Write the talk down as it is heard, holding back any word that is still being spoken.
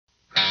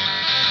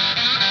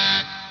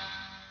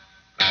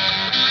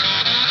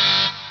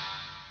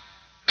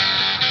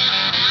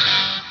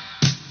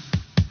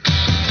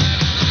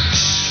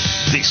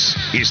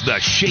is the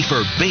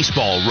Schaefer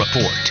Baseball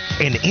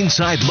Report, an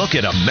inside look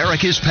at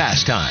America's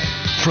pastime.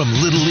 From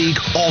Little League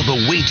all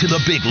the way to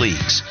the big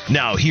leagues.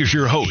 Now here's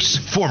your host,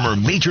 former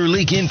Major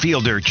League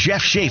infielder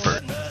Jeff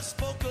Schaefer.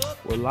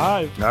 We're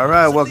live. All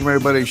right, welcome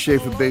everybody.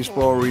 Schaefer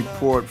Baseball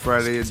Report,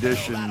 Friday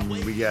edition.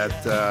 We got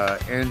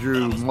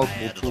Andrew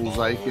Multiple Tools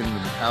Eichen in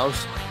the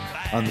house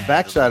on the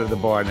backside of the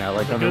bar now,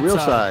 like on the real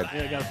side.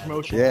 Yeah, I got a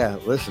promotion. Yeah,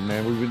 listen,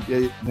 man.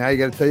 Now you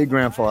got to tell your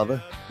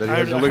grandfather that he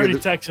has to I look heard at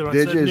he texted him.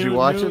 Did you? Is you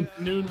watching?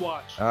 Noon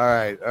watch. All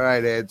right,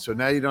 Ed. So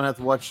now you don't have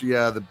to watch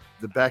the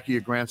back of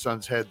your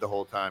grandson's head the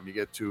whole time. You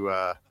get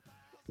to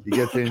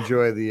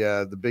enjoy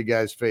the big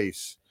guy's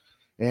face.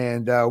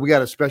 And we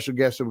got a special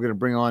guest that we're going to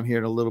bring on here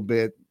in a little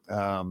bit.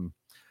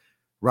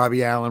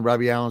 Robbie Allen.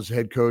 Robbie Allen's the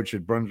head coach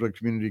at Brunswick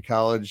Community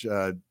College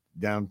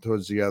down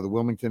towards the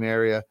Wilmington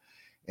area.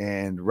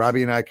 And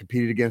Robbie and I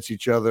competed against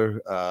each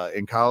other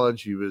in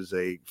college. He was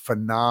a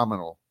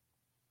phenomenal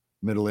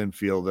middle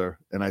infielder.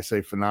 And I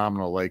say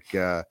phenomenal, like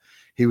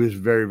he was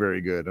very, very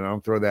good. And I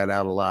don't throw that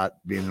out a lot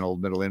being an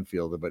old middle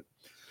infielder. But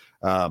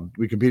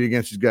we competed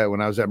against this guy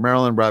when I was at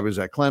Maryland. Robbie was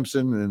at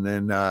Clemson. And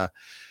then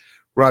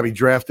Robbie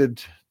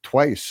drafted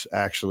twice,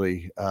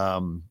 actually,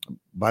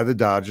 by the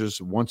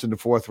Dodgers, once in the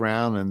fourth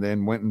round, and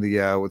then went in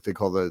the what they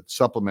call the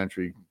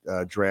supplementary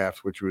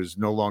draft, which was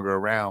no longer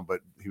around,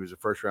 but he was a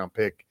first-round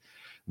pick.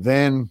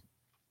 Then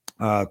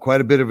quite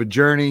a bit of a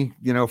journey,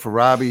 for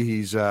Robbie.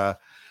 He's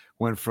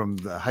went from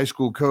the high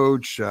school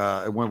coach,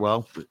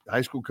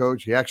 high school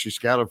coach. He actually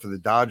scouted for the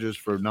Dodgers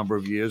for a number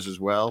of years as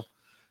well.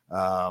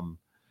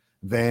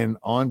 Then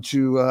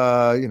onto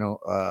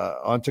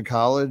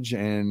college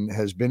and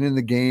has been in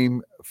the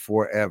game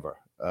forever.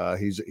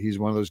 He's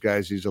one of those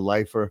guys. He's a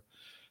lifer,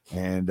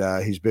 and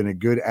he's been a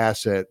good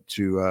asset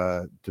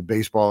to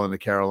baseball in the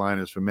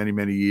Carolinas for many,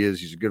 many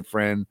years. He's a good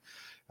friend.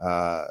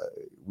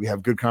 We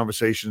have good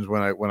conversations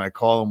when I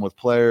call him with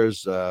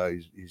players.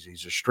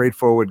 He's a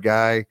straightforward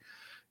guy,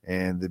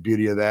 and the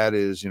beauty of that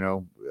is,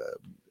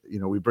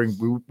 we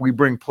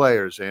bring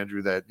players,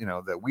 Andrew,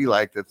 that we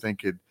like, that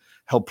think could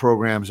help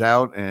programs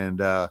out, and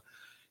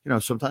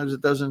sometimes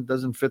it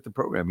doesn't fit the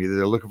program. Either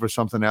they're looking for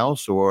something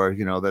else, or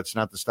that's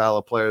not the style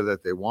of player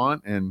that they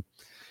want. And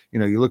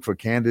you look for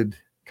candid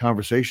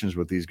conversations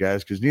with these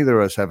guys, because neither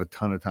of us have a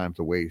ton of time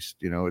to waste.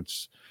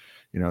 It's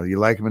you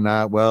like him or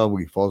not. Well,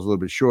 we falls a little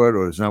bit short,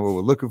 or it's not what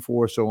we're looking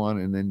for, so on,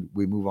 and then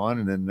we move on,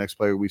 and then the next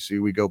player we see,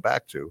 we go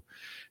back to.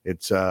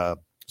 It's so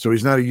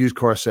he's not a used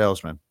car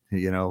salesman,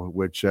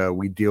 which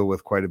we deal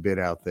with quite a bit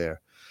out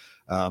there.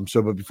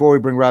 But before we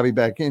bring Robbie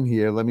back in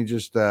here, let me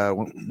just, you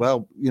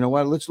know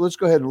what? Let's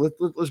go ahead and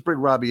let's bring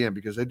Robbie in,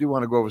 because I do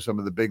want to go over some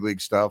of the big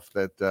league stuff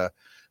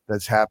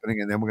that's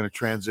happening, and then we're going to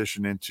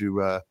transition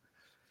into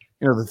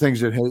the things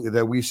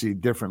that we see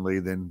differently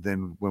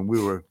than when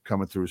we were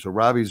coming through. So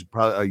Robbie's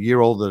probably a year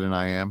older than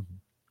I am,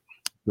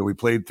 so we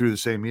played through the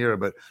same year.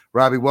 But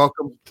Robbie,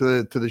 welcome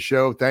to the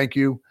show. Thank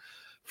you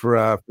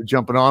for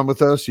jumping on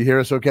with us. You hear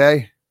us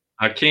okay?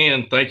 I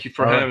can. Thank you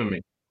for having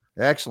me.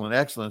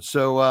 Excellent.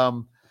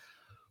 So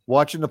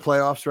watching the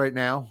playoffs right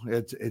now,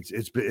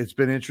 it's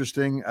been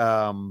interesting.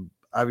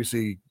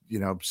 Obviously,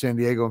 San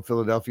Diego and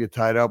Philadelphia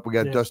tied up. We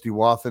got Dusty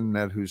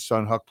Wathan, whose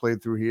son Huck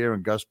played through here,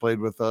 and Gus played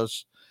with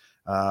us.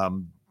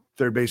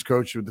 Third base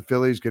coach with the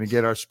Phillies, going to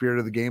get our Spirit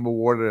of the Game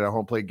award at our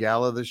home plate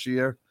gala this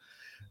year.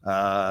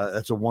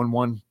 That's a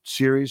 1-1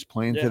 series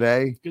playing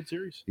today. Good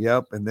series.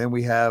 Yep. And then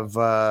we have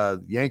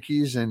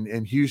Yankees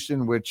and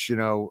Houston, which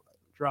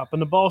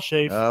dropping the ball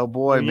shape. Oh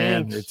boy,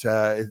 man, it's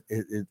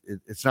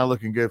not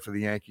looking good for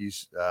the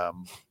Yankees.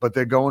 But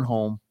they're going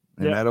home,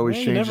 and that always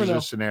changes the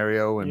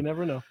scenario. And you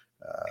never know.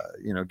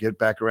 Get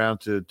back around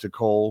to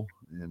Cole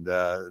and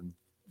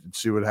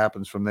see what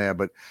happens from there.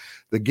 But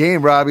the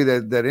game, Robbie,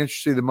 that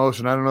interested you the most,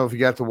 and I don't know if you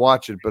got to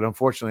watch it, but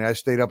unfortunately I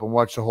stayed up and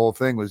watched the whole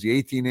thing, was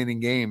the 18-inning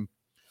game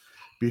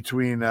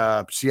between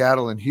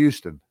Seattle and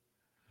Houston.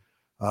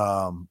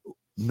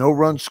 No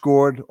runs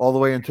scored all the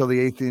way until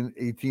the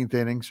 18th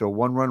inning. So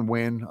 1-run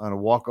win on a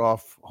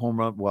walk-off home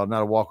run. Well,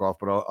 not a walk-off,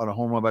 but on a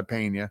home run by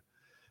Pena,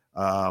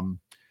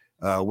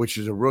 which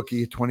is a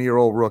rookie,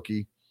 20-year-old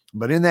rookie.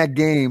 But in that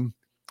game,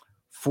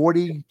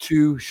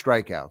 42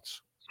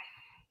 strikeouts.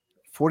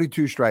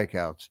 42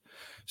 strikeouts.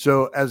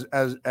 So as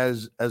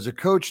a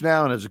coach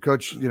now, and as a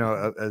coach,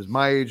 as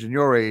my age and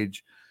your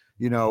age,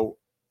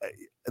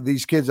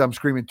 these kids, I'm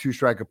screaming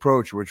 2-strike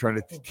approach. We're trying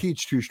to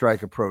teach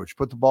 2-strike approach,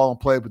 put the ball in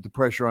play, put the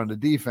pressure on the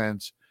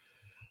defense.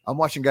 I'm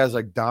watching guys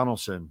like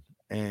Donaldson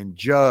and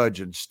Judge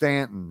and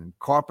Stanton and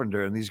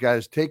Carpenter, and these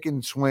guys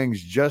taking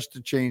swings just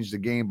to change the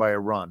game by a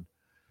run.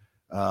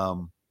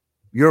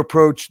 Your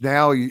approach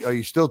now, are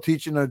you still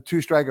teaching a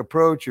 2-strike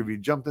approach? Or have you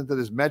jumped into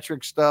this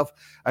metric stuff?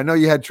 I know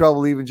you had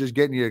trouble even just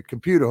getting your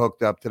computer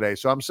hooked up today,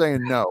 so I'm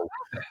saying no.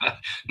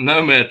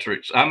 No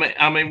metrics. I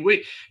mean,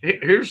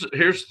 here's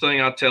the thing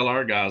I tell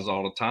our guys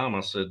all the time. I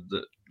said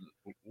that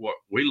what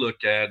we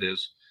look at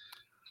is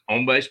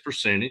on base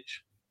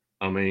percentage.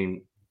 I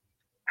mean,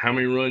 how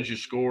many runs you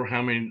score,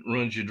 how many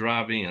runs you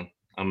drive in.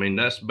 I mean,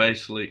 that's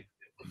the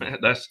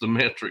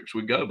metrics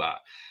we go by.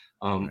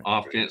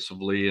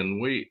 offensively,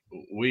 and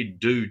we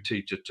do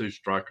teach a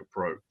two-strike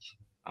approach.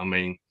 I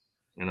mean,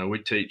 we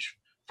teach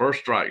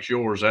first strike's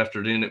yours.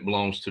 After then, it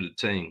belongs to the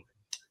team,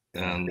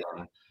 and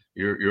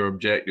your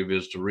objective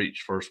is to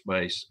reach first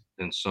base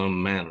in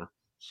some manner.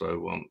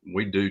 So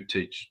we do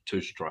teach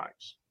two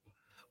strikes.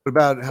 What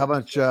about how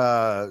much?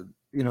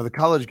 The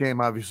college game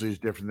obviously is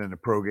different than the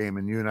pro game,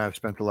 and you and I have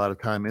spent a lot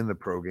of time in the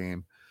pro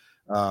game.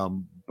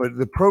 But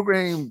the pro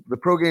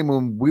game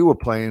when we were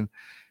playing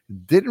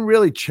didn't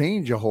really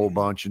change a whole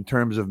bunch in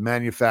terms of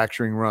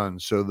manufacturing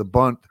runs. So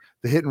the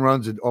hit and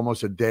runs are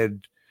almost a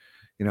dead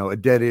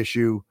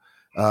issue.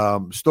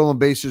 Stolen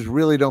bases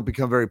really don't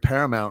become very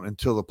paramount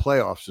until the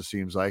playoffs. It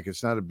seems like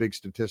it's not a big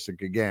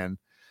statistic. Again,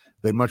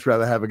 they'd much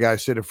rather have a guy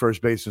sit at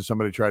first base than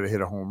somebody try to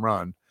hit a home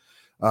run.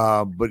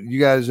 But you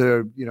guys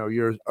are,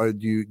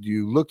 do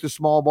you look to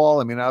small ball?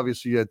 I mean,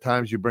 obviously at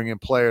times you bring in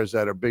players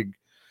that are big,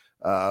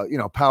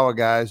 power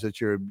guys that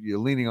you're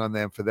leaning on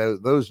them for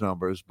those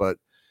numbers. But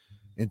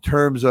in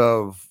terms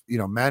of,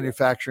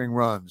 manufacturing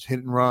runs, hit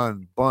and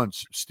run,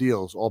 bunts,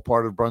 steals, all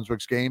part of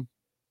Brunswick's game.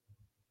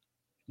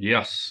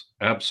 Yes,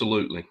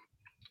 absolutely.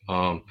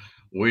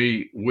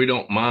 We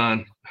don't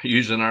mind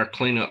using our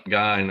cleanup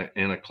guy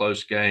in a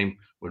close game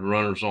with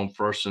runners on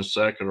first and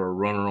second, or a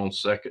runner on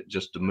second,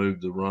 just to move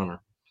the runner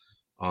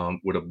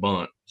with a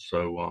bunt.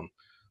 So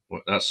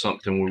that's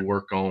something we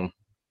work on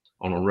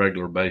a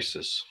regular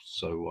basis.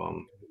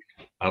 So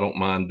I don't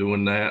mind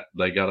doing that.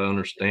 They got to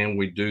understand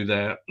we do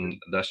that, and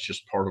that's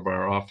just part of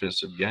our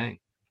offensive game.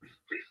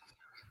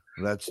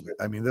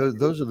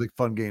 Those are the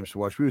fun games to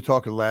watch. We were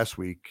talking last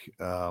week,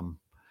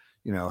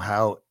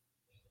 how,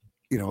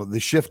 the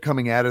shift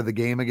coming out of the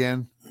game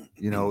again,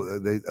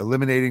 they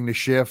eliminating the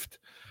shift.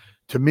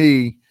 To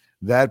me,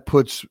 that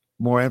puts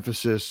more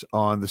emphasis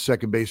on the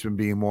second baseman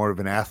being more of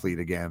an athlete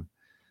again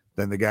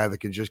than the guy that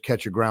can just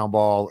catch a ground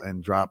ball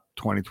and drop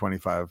 20,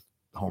 25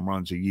 home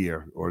runs a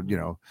year, or,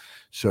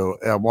 So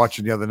I'm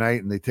watching the other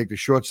night, and they take the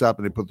shortstop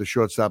and they put the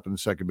shortstop in the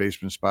second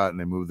baseman spot, and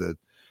they move the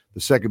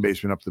second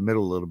baseman up the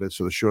middle a little bit,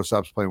 so the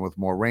shortstop's playing with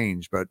more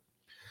range. But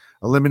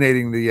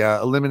eliminating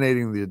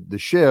the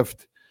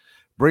shift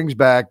brings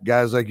back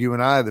guys like you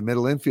and I, the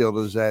middle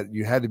infielders, that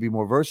you had to be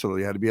more versatile.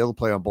 You had to be able to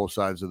play on both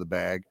sides of the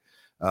bag.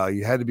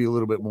 You had to be a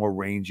little bit more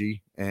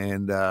rangy,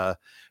 and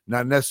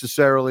not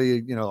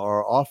necessarily,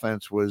 our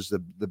offense was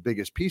the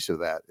biggest piece of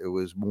that. It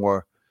was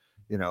more,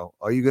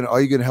 are you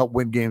gonna help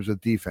win games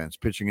with defense,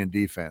 pitching and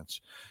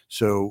defense?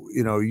 So,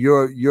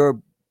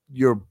 your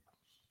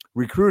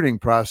recruiting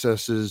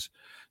processes.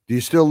 Do you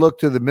still look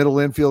to the middle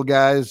infield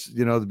guys,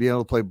 to be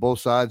able to play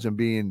both sides and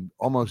being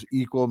almost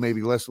equal,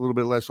 maybe a little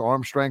bit less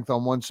arm strength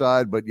on one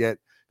side, but yet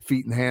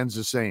feet and hands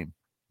the same?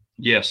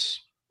 Yes,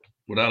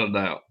 without a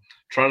doubt.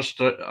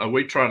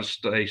 We try to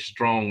stay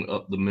strong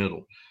up the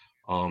middle.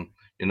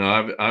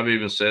 I've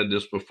even said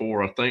this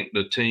before. I think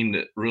the team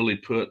that really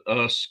put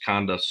us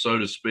kind of, so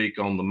to speak,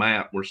 on the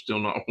map, we're still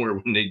not where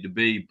we need to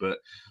be, but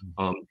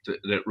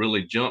that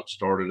really jump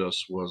started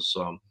us was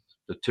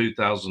the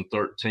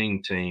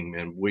 2013 team,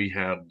 and we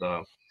had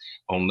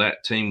on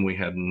that team we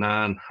had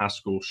 9 high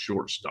school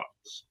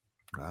shortstops.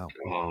 Wow.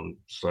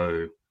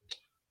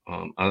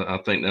 I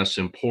think that's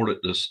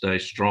important to stay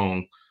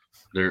strong.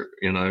 There,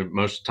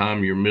 most of the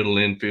time your middle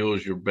infield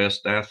is your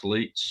best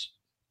athletes.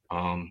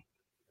 That's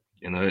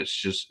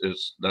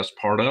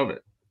part of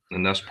it,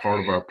 and that's part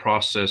of our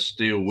process.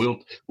 Still,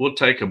 we'll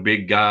take a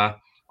big guy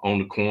on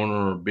the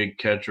corner, or a big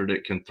catcher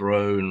that can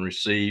throw and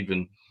receive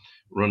and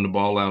run the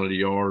ball out of the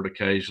yard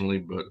occasionally,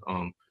 but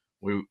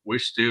we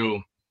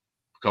still,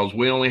 because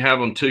we only have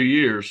them 2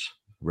 years,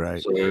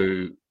 right?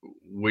 So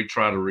we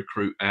try to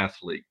recruit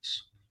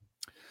athletes.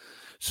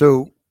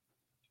 So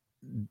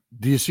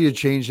do you see a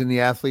change in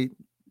the athlete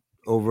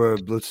over,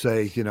 let's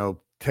say,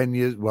 10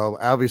 years? Well,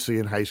 obviously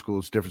in high school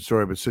it's a different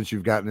story, but since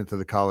you've gotten into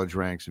the college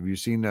ranks, have you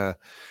seen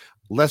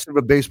less of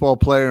a baseball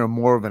player and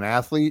more of an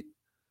athlete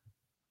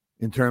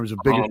in terms of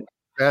bigger,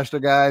 faster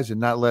guys, and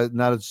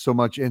not so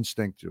much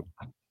instinct to?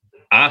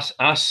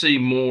 I see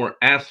more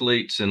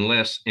athletes and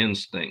less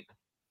instinct.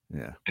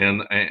 Yeah. And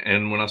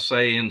when I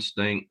say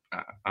instinct,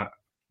 I,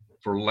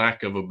 for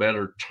lack of a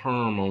better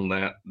term on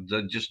that,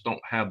 they just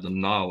don't have the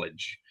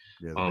knowledge.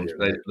 Yeah,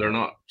 they're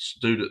not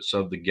students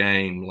of the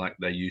game like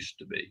they used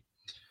to be.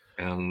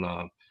 And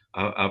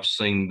I've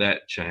seen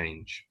that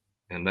change.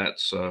 And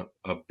that's a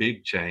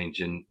big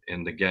change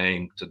in the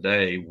game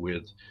today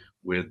with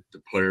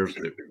the players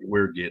that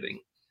we're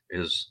getting,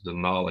 is the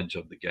knowledge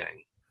of the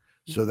game.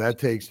 So that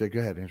takes go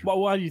ahead, Andrew.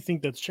 Well, why do you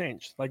think that's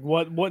changed? Like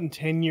what in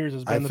 10 years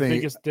has been the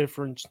biggest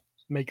difference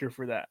maker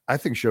for that? I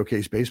think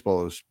Showcase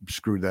Baseball has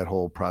screwed that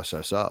whole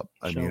process up.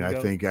 I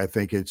think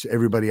it's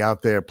everybody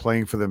out there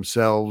playing for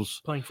themselves,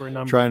 playing for a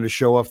number, trying to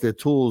show off their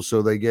tools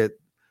so they get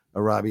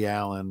a Robbie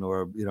Allen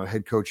or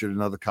head coach at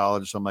another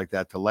college, something like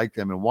that, to like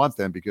them and want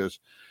them because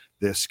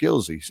they're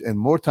skillsy. And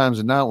more times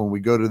than not, when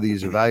we go to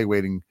these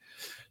evaluating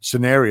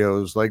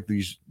scenarios like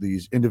these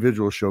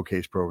individual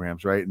showcase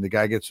programs, right? And the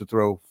guy gets to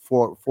throw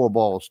four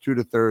balls, 2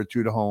 to third,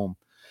 2 to home.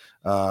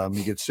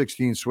 You get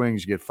 16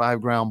 swings, you get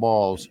 5 ground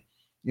balls.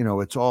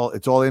 it's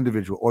all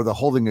individual, or the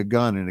holding a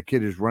gun and a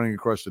kid is running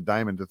across the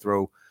diamond to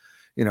throw,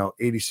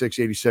 86,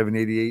 87,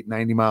 88,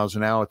 90 miles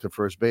an hour to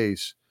first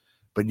base,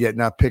 but yet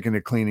not picking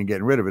it clean and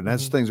getting rid of it. And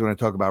that's things when I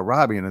talk about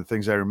Robbie, and the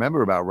things I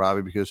remember about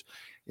Robbie, because,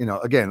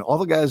 again, all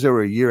the guys that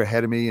were a year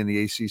ahead of me in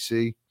the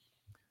ACC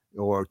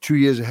or 2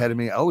 years ahead of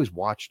me, I always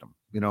watched them.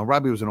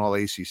 Robbie was an all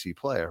ACC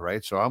player,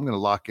 right? So I'm going to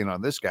lock in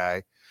on this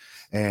guy.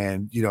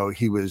 And,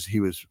 he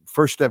was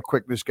first step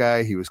quickness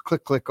guy. He was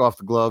click off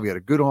the glove. He had a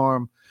good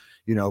arm,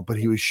 but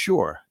he was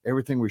sure.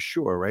 Everything was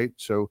sure, right?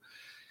 So,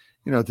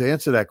 to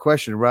answer that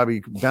question,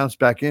 Robbie, bounce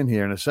back in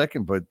here in a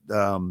second, but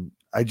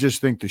I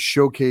just think the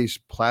showcase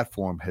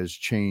platform has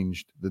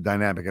changed the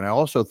dynamic. And I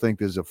also think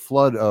there's a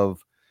flood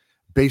of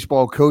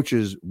baseball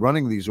coaches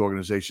running these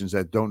organizations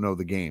that don't know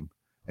the game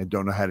and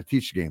don't know how to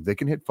teach the game. They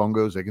can hit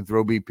fungos, they can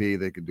throw BP,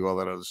 they can do all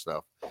that other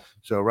stuff.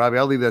 So, Robbie,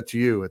 I'll leave that to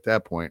you at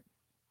that point.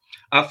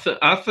 I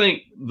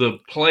think the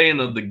playing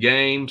of the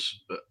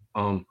games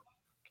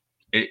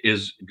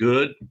is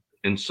good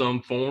in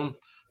some form,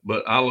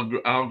 but I'll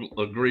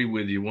agree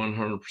with you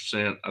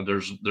 100%.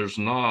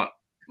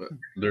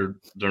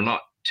 They're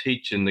not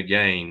teaching the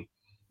game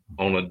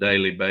on a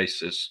daily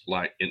basis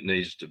like it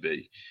needs to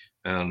be,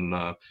 and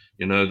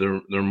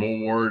they're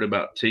more worried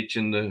about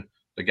teaching the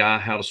guy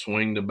how to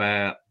swing the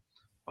bat,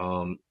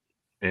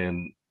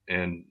 and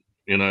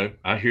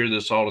I hear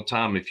this all the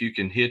time. If you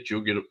can hit,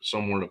 you'll get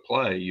somewhere to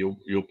play.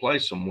 You'll play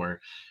somewhere,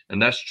 and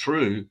that's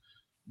true.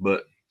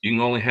 But you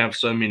can only have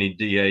so many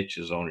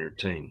DHs on your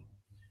team.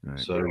 Right.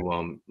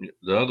 So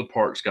the other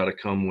part's got to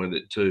come with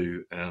it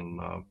too.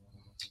 And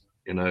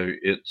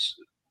it's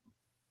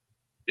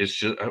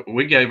just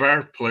we gave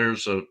our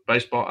players a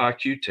baseball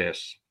IQ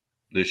test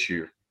this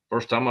year.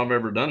 First time I've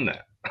ever done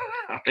that.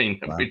 I mean,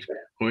 wow.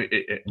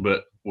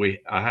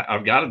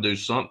 I've got to do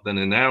something,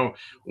 and now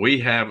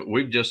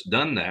we've just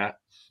done that.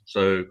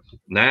 So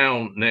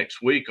now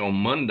next week on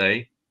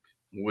Monday,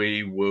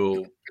 we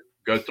will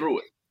go through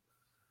it.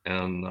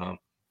 And,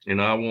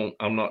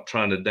 I'm not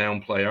trying to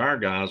downplay our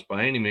guys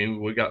by any means.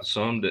 We got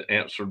some that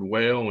answered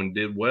well and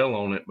did well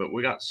on it, but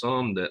we got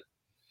some that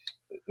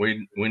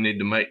we need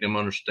to make them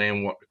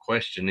understand what the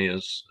question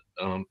is.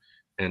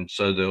 And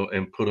so they'll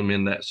put them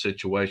in that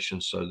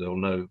situation so they'll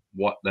know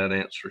what that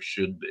answer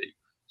should be.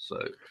 So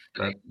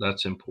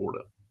that's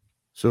important.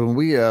 So when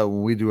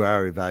we do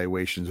our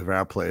evaluations of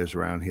our players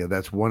around here,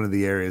 that's one of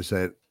the areas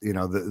that,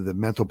 the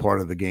mental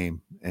part of the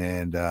game.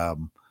 And,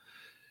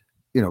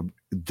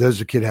 does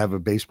the kid have a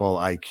baseball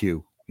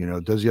IQ?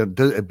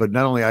 But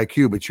not only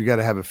IQ, but you got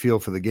to have a feel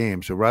for the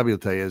game. So Robbie will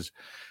tell you,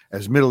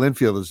 as middle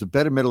infielders, the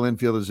better middle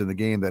infielders in the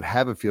game that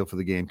have a feel for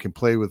the game can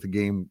play with the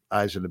game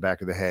eyes in the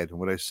back of the head. And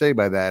what I say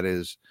by that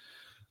is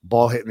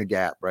ball hitting the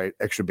gap, right?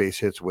 Extra base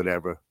hits,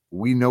 whatever.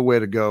 We know where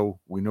to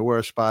go. We know where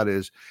our spot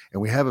is, and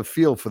we have a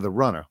feel for the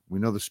runner. We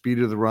know the speed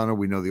of the runner.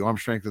 We know the arm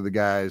strength of the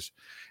guys,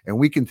 and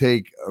we can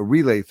take a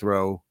relay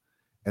throw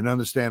and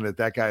understand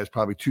that guy is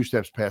probably 2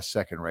 steps past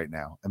second right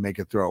now and make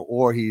a throw,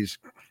 or he's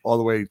all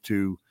the way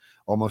to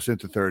almost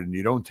into third and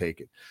you don't take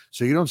it.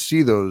 So you don't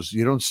see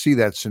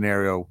that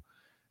scenario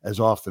as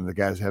often. The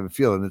guys have a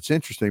feel. And it's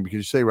interesting because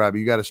you say, Robbie,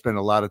 you got to spend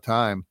a lot of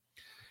time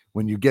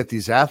when you get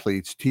these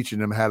athletes teaching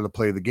them how to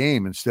play the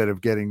game instead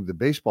of getting the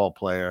baseball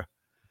player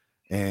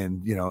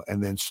and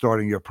then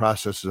starting your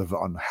process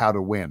on how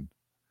to win.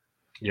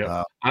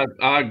 Yeah,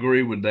 I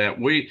agree with that.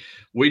 We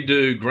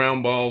do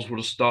ground balls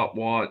with a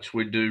stopwatch.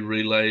 We do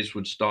relays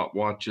with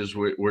stopwatches.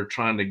 We're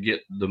trying to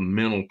get the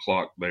mental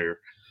clock there,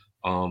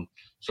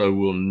 so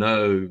we'll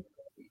know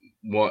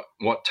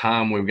what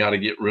time we've got to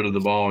get rid of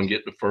the ball and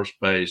get to first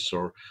base,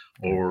 or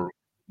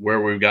where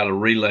we've got to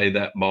relay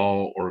that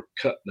ball or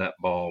cut that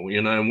ball.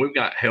 And we've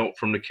got help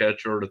from the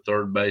catcher or the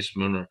third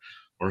baseman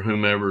or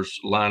whomever's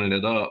lining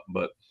it up,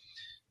 but.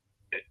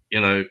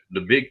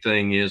 The big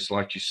thing is,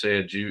 like you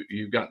said,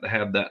 you've got to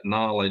have that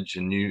knowledge,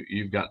 and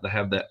you've got to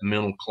have that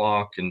mental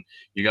clock, and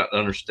you got to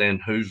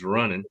understand who's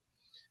running.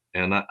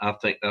 And I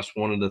think that's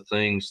one of the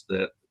things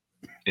that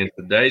in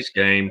today's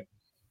game,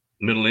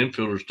 middle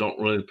infielders don't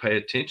really pay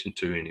attention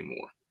to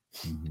anymore.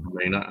 Mm-hmm. I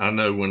mean, I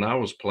know when I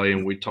was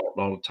playing, we talked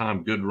all the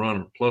time, good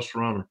runner, plus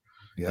runner,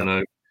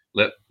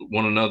 let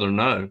one another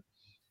know.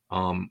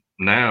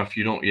 Now, if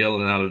you don't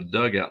yell it out of the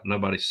dugout,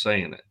 nobody's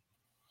saying it.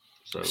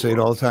 So, say it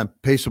all the time.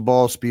 Pace of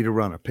ball, speed of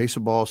runner. Pace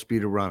of ball,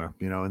 speed of runner.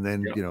 And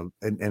then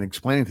and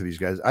explaining to these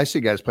guys. I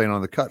see guys playing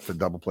on the cut for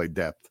double play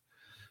depth.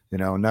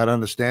 Not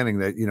understanding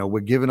that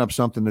we're giving up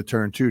something to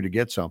turn 2 to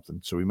get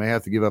something. So we may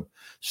have to give up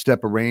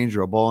step of range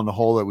or a ball in the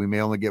hole that we may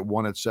only get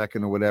 1 at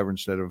second or whatever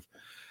instead of.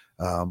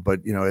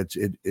 But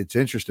it's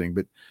interesting.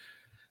 But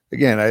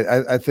again,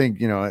 I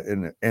think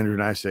and Andrew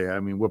and I say, I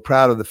mean, we're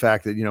proud of the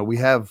fact that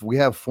we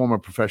have former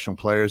professional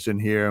players in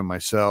here.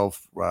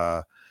 Myself.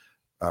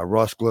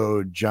 Ross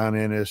Glode, John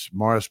Ennis,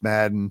 Morris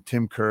Madden,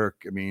 Tim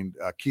Kirk,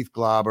 Keith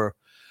Glauber.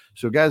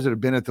 So guys that have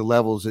been at the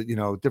levels that,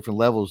 different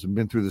levels and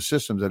been through the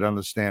systems that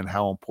understand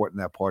how important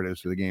that part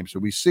is for the game. So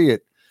we see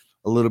it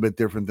a little bit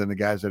different than the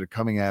guys that are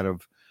coming out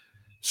of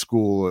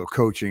school or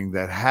coaching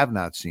that have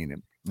not seen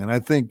it. And I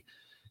think,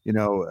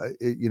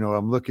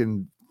 I'm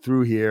looking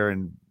through here,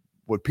 and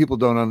what people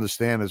don't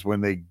understand is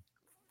when they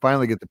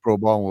finally get the pro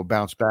ball and we'll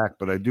bounce back.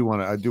 But I do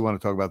want to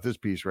talk about this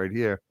piece right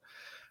here.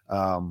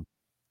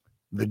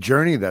 The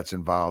journey that's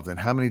involved and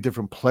how many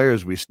different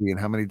players we see and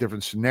how many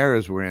different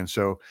scenarios we're in.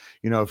 So,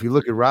 if you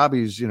look at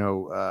Robbie's,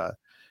 a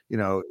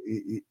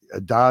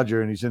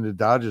Dodger, and he's in the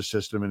Dodger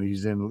system, and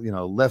he's in,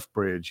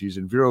 Lethbridge, he's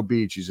in Vero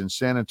Beach, he's in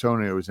San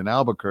Antonio, he's in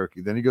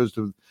Albuquerque. Then he goes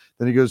to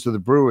the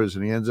Brewers,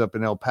 and he ends up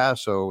in El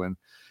Paso. And,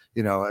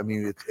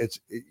 you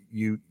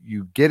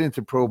get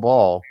into pro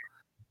ball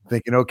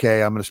thinking,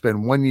 okay, I'm going to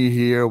spend 1 year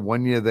here,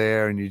 1 year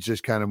there, and you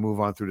just kind of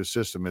move on through the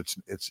system.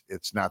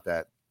 It's not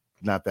that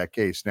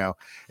case. Now,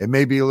 it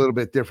may be a little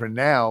bit different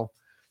now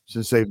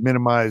since they've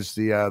minimized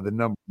the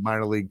number of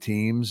minor league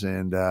teams,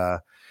 and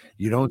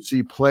you don't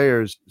see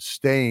players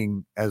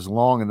staying as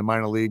long in the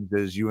minor leagues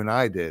as you and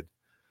I did.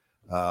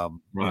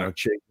 Right.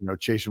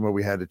 Chasing what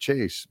we had to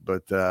chase.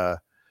 But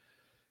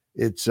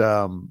it's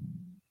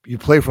you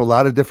play for a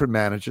lot of different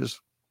managers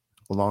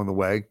along the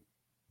way.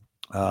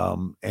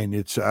 And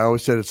I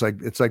always said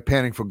it's like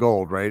panning for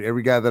gold, right?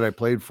 Every guy that I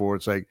played for,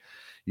 it's like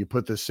you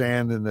put the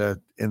sand in the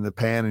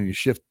pan and you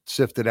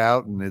sift it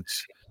out, and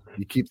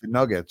you keep the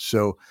nuggets.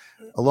 So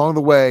along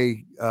the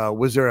way,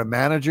 was there a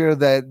manager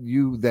that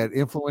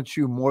influenced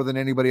you more than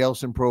anybody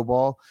else in pro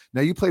ball?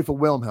 Now, you played for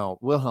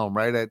Wilhelm,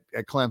 right? At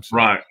Clemson.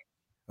 Right.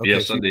 Okay,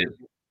 yes, I did.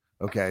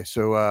 Okay.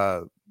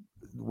 So,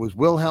 was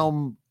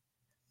Wilhelm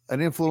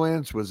an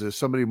influence? Was there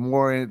somebody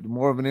more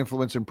of an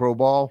influence in pro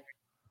ball?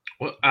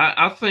 Well,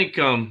 I think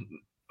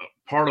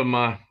part of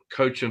my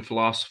coaching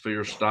philosophy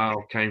or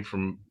style came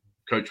from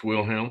Coach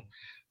Wilhelm.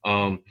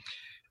 And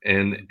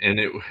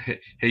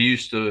he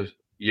used to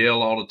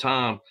yell all the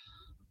time,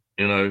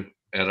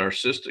 at our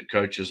assistant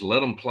coaches, let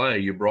them play.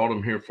 You brought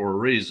them here for a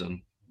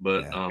reason.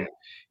 But,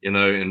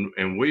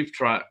 and we've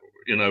tried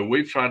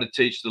to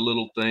teach the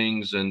little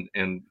things,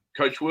 and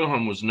Coach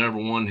Wilhelm was never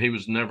one. He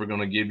was never going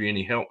to give you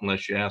any help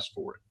unless you asked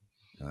for it.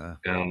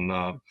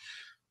 And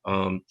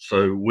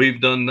so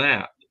we've done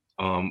that.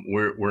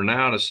 We're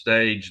now at a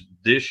stage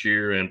this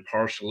year and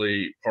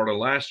partially part of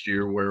last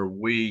year where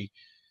we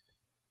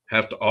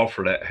have to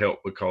offer that help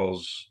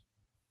because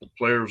the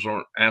players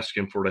aren't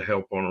asking for the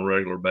help on a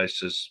regular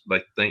basis.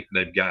 They think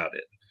they've got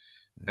it.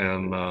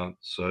 And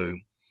so,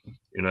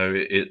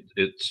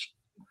 it's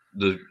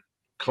the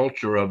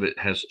culture of it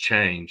has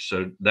changed.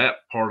 So that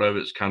part of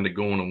it's kind of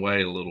going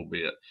away a little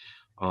bit.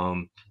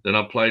 Then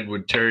I played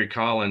with Terry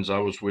Collins. I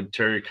was with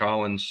Terry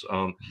Collins.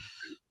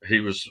 He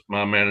was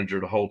my manager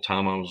the whole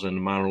time I was in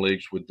the minor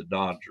leagues with the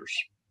Dodgers.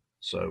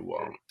 So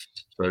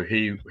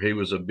he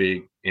was a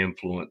big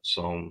influence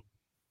on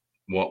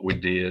what we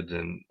did.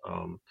 And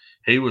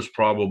he was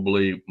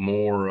probably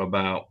more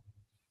about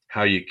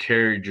how you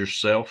carried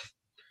yourself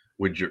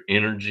with your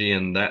energy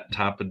and that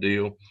type of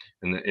deal.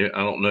 And I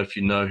don't know if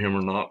you know him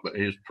or not, but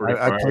he was pretty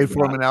fiery. I played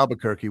for him in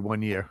Albuquerque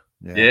 1 year.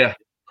 Yeah,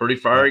 pretty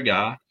fiery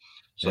guy.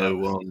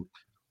 So,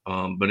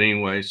 but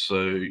anyway,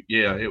 so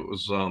yeah, it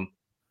was,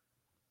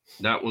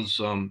 that was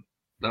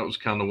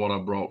kind of what I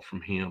brought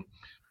from him.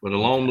 But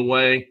along the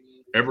way,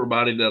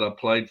 everybody that I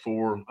played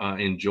for, I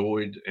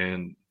enjoyed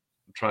and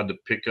tried to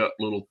pick up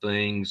little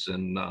things.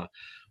 And I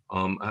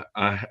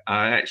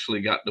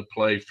actually got to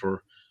play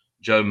for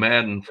Joe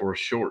Madden for a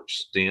short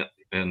stint,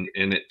 and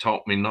it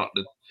taught me not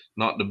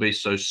to be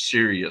so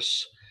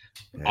serious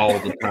all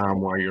the time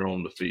while you're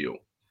on the field.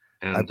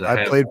 And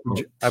I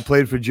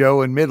played for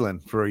Joe in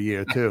Midland for a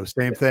year too.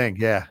 Same thing.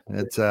 Yeah,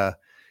 it's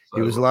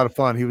he was a lot of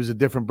fun. He was a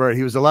different bird.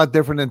 He was a lot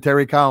different than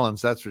Terry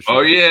Collins, that's for sure.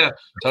 Oh yeah,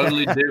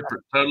 totally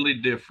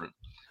different.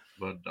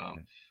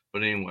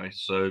 But anyway,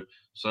 so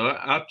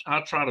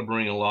I try to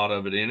bring a lot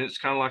of it in. It's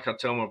kind of like I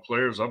tell my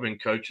players, I've been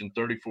coaching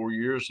 34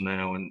 years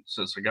now, and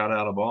since I got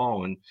out of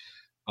ball, and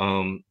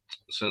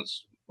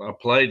since I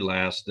played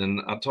last,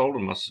 and I told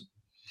them, I said,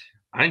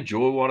 I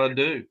enjoy what I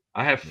do.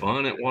 I have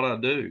fun at what I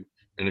do.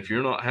 And if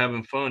you're not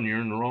having fun,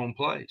 you're in the wrong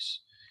place.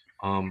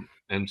 And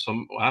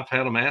I've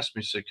had them ask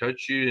me, say,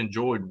 Coach, you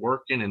enjoyed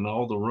working and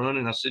all the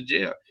running? I said,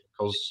 yeah,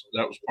 because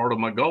that was part of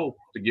my goal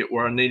to get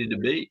where I needed to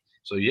be.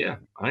 So yeah,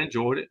 I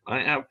enjoyed it. I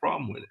didn't have a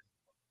problem with it.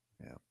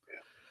 Yeah.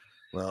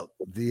 Well,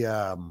 the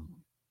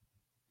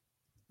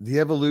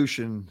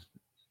evolution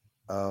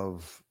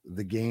of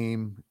the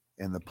game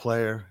and the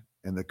player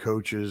and the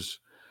coaches,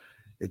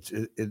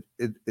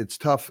 it's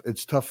tough.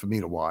 It's tough for me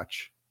to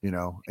watch,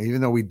 even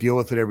though we deal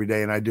with it every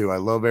day. And I do. I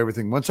love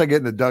everything. Once I get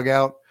in the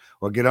dugout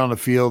or get on the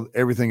field,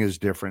 everything is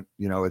different.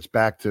 It's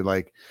back to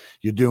like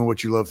you're doing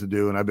what you love to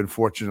do. And I've been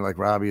fortunate, like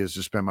Robbie, has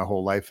to spend my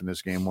whole life in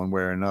this game one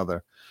way or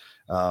another.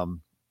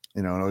 And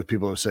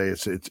people will say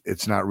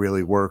it's not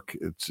really work.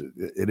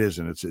 It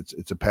isn't.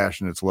 It's a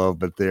passion. It's love.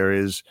 But there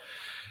is,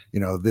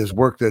 there's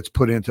work that's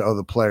put into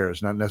other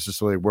players, not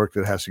necessarily work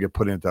that has to get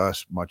put into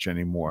us much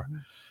anymore.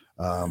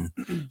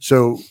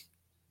 So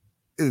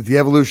the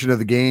evolution of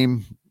the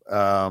game,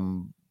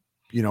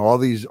 all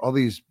these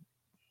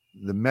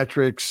the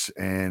metrics,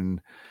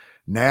 and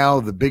now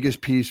the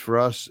biggest piece for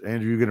us,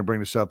 Andrew, you're going to bring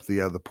this up,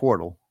 the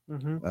portal.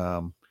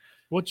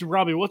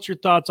 Robbie? What's your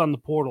thoughts on the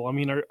portal? I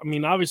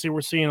mean, obviously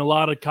we're seeing a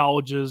lot of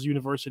colleges,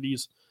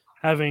 universities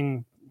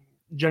having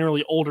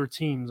generally older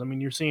teams. I mean,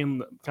 you're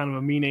seeing kind of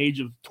a mean age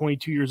of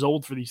 22 years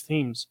old for these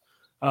teams,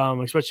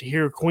 especially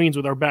here at Queens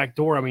with our back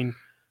door. I mean,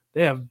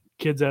 they have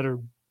kids that are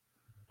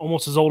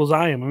almost as old as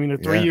I am. I mean, they're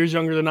 3 years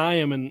younger than I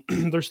am, and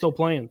they're still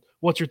playing.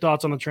 What's your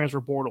thoughts on the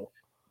transfer portal?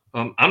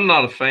 I'm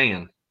not a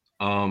fan,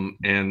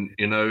 and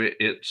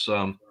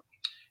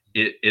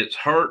it's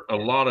hurt a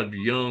lot of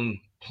young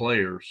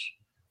players,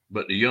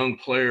 but the young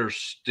players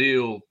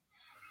still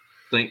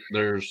think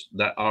there's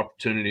that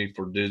opportunity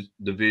for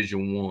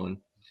Division I.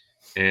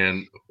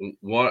 And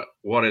what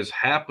has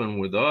happened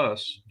with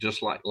us,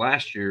 just like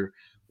last year,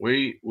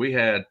 we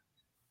had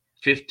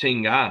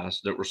 15 guys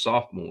that were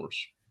sophomores,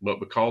 but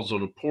because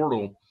of the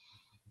portal,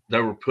 they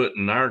were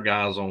putting our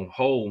guys on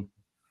hold.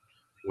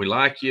 We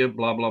like you,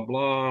 blah, blah,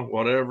 blah,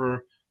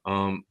 whatever.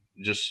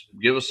 Just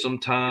give us some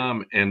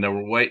time. And they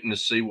were waiting to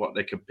see what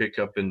they could pick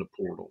up in the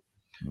portal.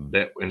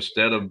 That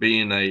instead of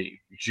being a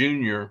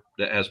junior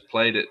that has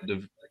played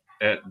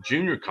at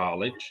junior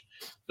college,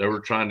 they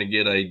were trying to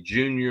get a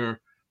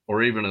junior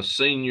or even a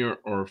senior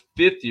or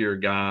fifth year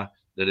guy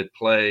that had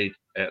played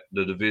at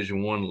the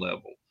Division I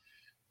level.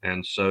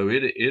 And so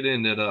it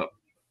ended up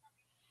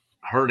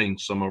hurting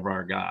some of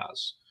our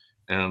guys.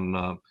 And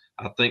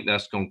I think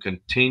that's going to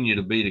continue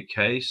to be the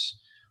case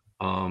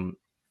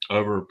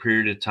over a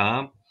period of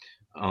time.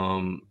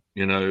 And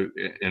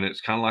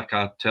it's kind of like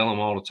I tell them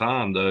all the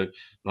time, though,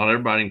 not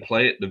everybody can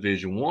play at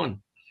Division I.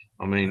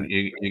 I mean,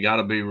 you got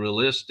to be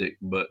realistic,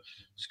 but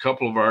it's a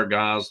couple of our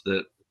guys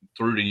that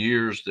through the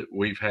years that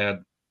we've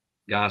had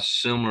guys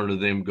similar to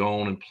them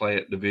go on and play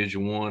at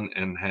Division I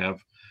and have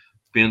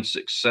been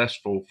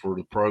successful for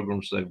the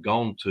programs they've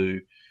gone to.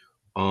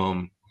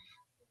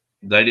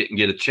 They didn't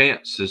get a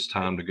chance this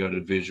time to go to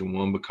Division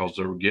I because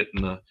they were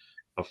getting a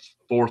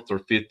fourth or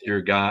fifth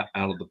year guy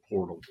out of the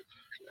portal.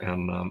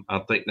 And I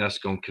think that's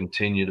going to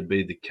continue to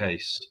be the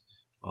case.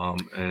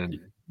 And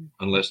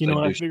unless you know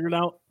what I figured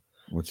out?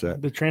 What's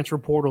that? The transfer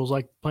portal is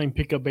like playing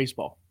pickup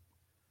baseball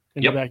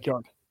in the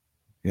backyard.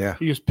 Yeah.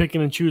 You're just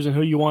picking and choosing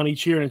who you want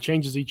each year, and it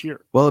changes each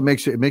year. Well, it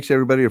makes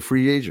everybody a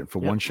free agent for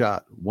one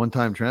shot,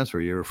 one-time transfer.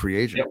 You're a free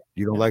agent. Yep.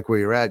 You don't like where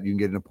you're at, you can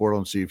get in the portal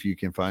and see if you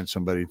can find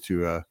somebody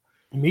to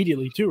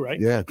immediately too, right?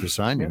 Yeah, to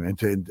sign you. And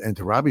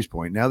to Robbie's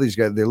point, now these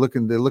guys they're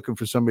looking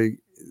for somebody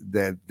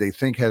that they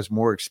think has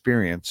more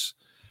experience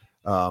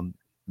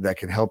that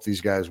can help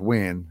these guys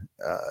win.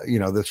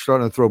 They're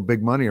starting to throw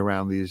big money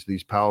around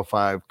these Power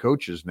 5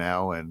 coaches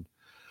now, and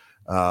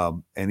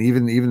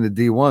even the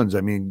D1s.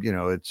 I mean,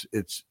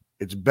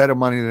 it's better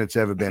money than it's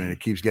ever been, and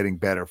it keeps getting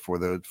better for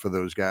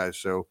those guys.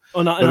 So,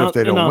 if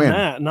they don't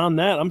win, on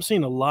that, I'm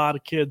seeing a lot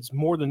of kids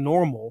more than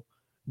normal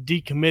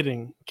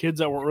decommitting. Kids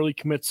that were early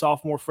commit,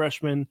 sophomore,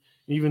 freshman,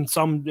 even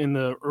some in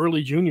the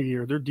early junior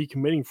year, they're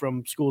decommitting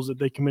from schools that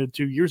they committed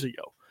 2 years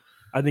ago.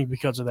 I think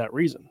because of that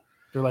reason,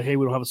 they're like, "Hey,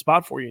 we don't have a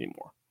spot for you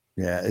anymore."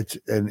 Yeah, it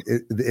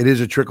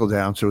is a trickle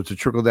down. So it's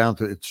trickle down.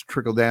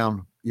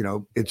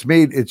 It's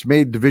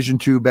made Division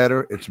II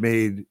better. It's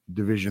made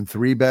Division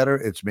III better.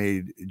 It's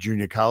made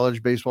junior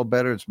college baseball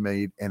better. It's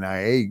made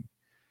NAIA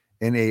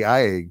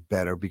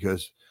better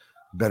because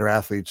better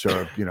athletes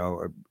are,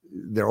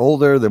 they're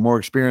older, they're more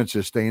experienced,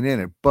 they're staying in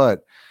it.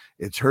 But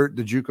it's hurt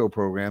the JUCO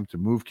program to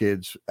move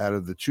kids out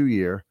of the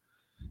 2-year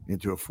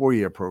into a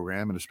 4-year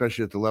program, and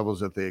especially at the levels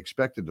that they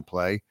expected to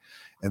play.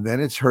 And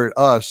then it's hurt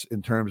us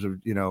in terms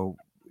of,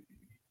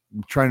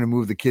 trying to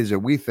move the kids that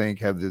we think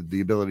have the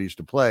abilities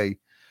to play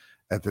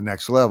at the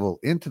next level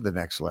into the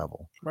next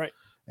level. Right.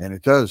 And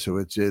it does. So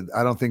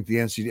I don't think the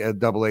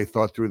NCAA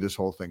thought through this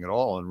whole thing at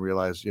all and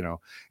realized,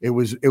 it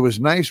was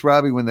nice,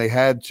 Robbie, when they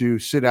had to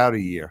sit out a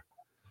year.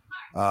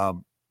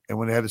 And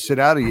when they had to sit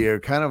out a year,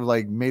 kind of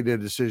like made their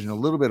decision a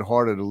little bit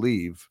harder to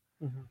leave.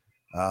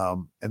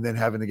 Mm-hmm. And then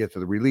having to get to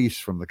the release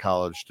from the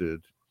college to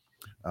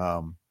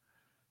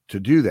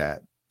do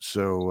that.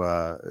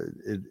 So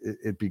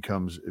it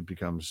becomes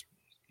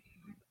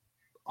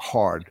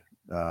hard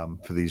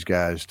for these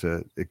guys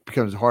it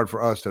becomes hard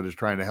for us that is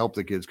trying to help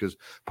the kids, because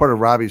part of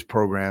Robbie's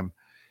program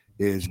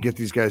is get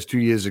these guys 2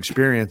 years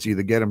experience,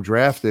 either get them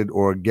drafted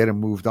or get them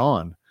moved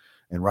on.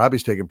 And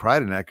Robbie's taking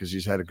pride in that because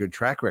he's had a good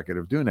track record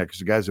of doing that, because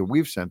the guys that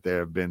we've sent there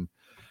have been,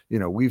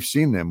 we've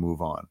seen them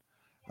move on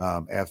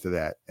after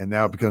that. And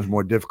now it becomes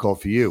more difficult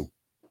for you.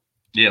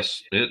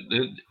 Yes,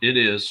 it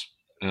is.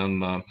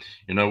 And,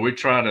 we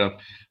try to,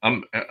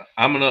 I'm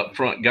an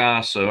upfront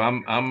guy, so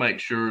I make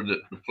sure that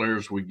the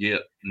players we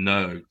get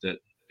know that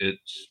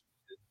it's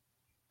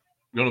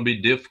going to be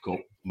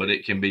difficult, but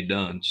it can be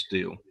done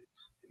still.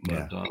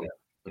 But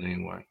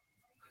anyway.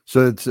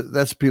 So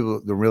that's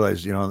people that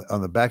realize,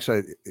 on the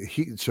backside,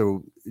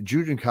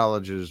 junior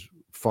colleges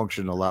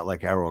function a lot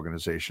like our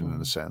organization in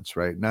a sense,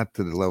 right? Not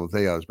to the level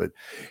they are, but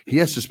he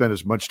has to spend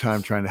as much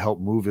time trying to help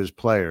move his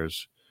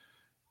players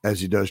as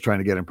he does trying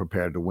to get them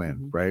prepared to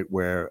win, right?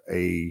 Where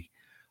a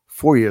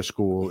 4-year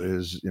school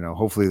is,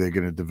 hopefully they're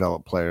going to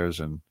develop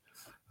players and,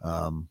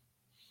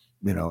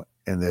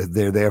 and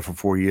they're there for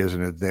 4 years,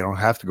 and they don't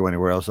have to go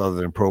anywhere else other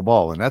than pro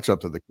ball. And that's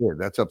up to the kid.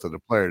 That's up to the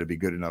player to be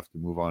good enough to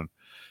move on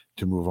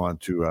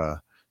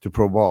to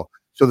pro ball.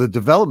 So the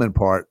development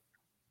part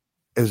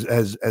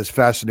has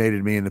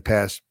fascinated me in the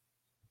past,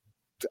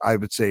 I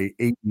would say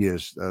 8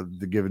 years,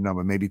 the given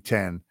number, maybe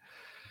 10,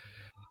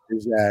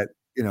 is that,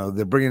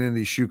 they're bringing in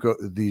these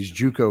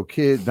JUCO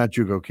kids, not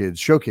JUCO kids,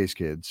 showcase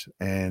kids,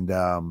 and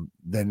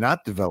they're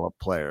not developed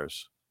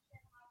players.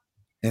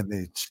 And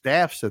the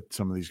staffs that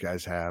some of these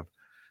guys have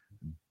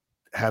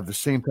the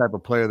same type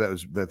of player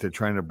that they're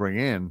trying to bring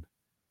in,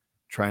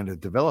 trying to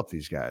develop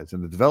these guys.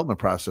 And the development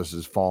process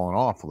has fallen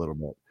off a little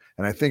bit.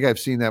 And I think I've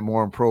seen that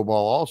more in pro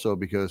ball also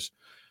because,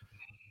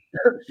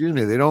 excuse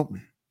me, they don't,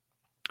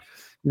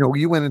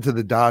 you went into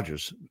the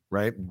Dodgers,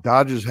 right?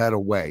 Dodgers had a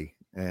way,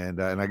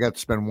 and I got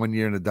to spend 1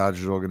 year in the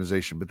Dodgers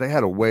organization, but they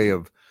had a way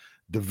of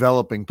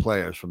developing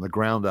players from the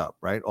ground up,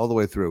 right? All the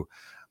way through.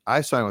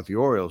 I signed with the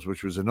Orioles,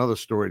 which was another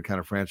storied kind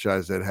of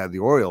franchise that had the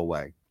Oriole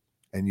way,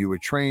 and you were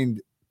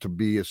trained to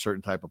be a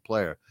certain type of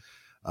player,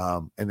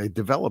 and they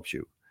developed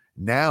you.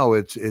 Now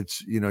it's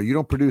you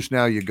don't produce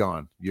now, you're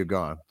gone.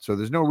 So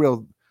there's no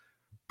real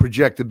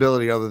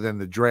projectability other than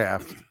the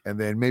draft, and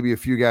then maybe a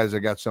few guys that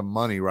got some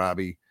money,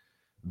 Robbie,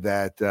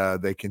 that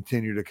they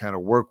continue to kind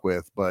of work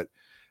with, but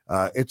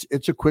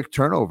it's a quick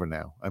turnover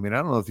now. I mean, I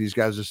don't know if these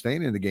guys are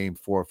staying in the game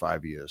 4 or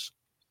 5 years.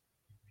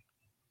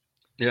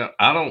 Yeah,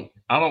 I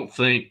don't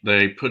think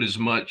they put as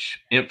much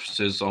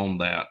emphasis on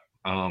that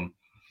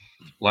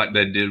like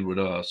they did with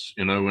us.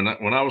 When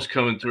I was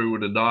coming through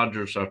with the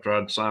Dodgers after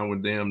I'd signed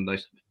with them,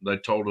 they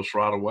told us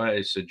right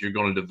away, said, you're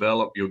going to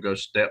develop, you'll go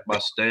step by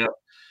step.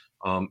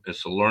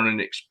 It's a learning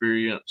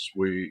experience.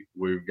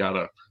 We've got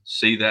to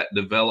see that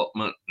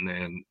development,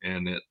 and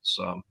it's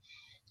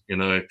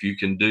if you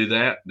can do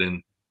that,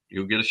 then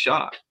you'll get a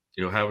shot.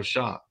 You'll have a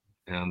shot.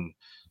 And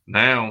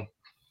now,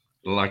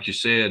 like you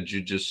said,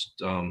 you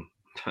just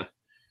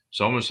it's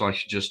almost like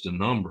just a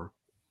number.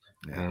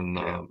 And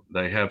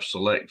they have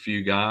select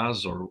few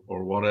guys or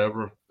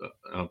whatever.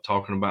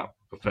 Talking about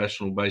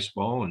professional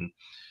baseball, and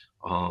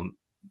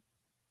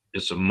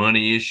it's a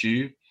money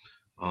issue.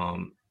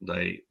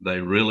 They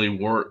really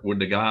work with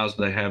the guys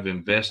they have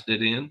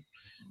invested in,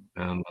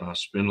 and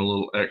spend a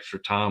little extra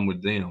time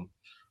with them.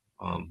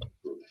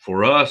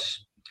 For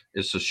us,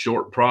 it's a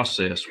short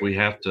process. We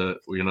have to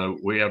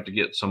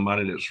get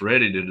somebody that's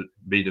ready to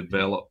be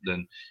developed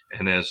and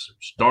has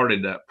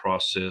started that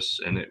process,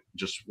 and it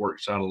just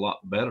works out a lot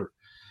better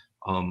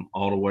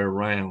all the way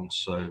around.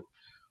 So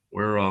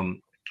we're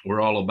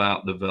all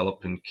about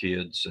developing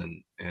kids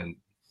and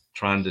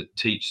trying to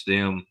teach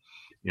them,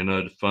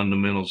 the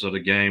fundamentals of the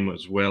game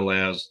as well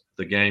as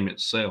the game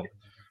itself.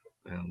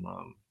 And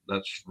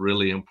that's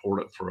really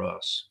important for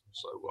us.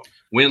 So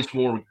we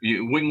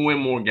can win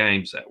more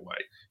games that way,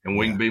 and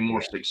we can be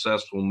more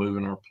successful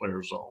moving our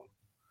players on.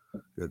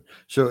 Good.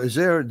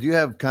 So do you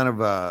have kind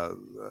of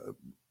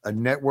a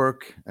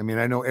network? I mean,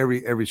 I know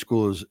every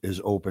school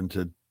is open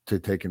to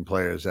taking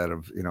players out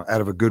of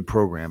a good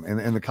program,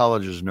 and the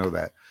colleges know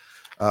that.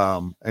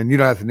 And you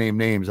don't have to name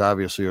names,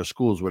 obviously, or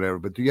schools, whatever,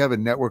 but do you have a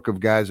network of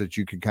guys that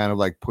you can kind of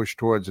like push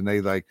towards, and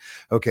they like,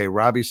 okay,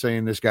 Robbie's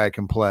saying this guy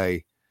can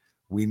play,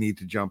 we need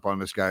to jump on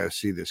this guy or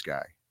see this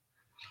guy?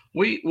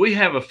 We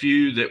have a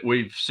few that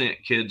we've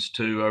sent kids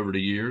to over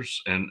the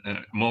years, and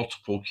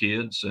multiple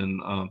kids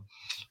and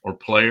or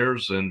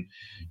players. And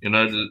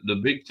the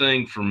big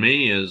thing for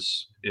me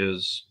is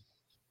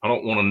I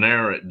don't want to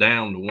narrow it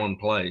down to one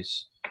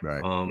place.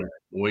 Right.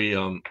 We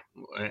and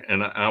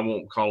I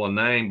won't call a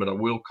name, but I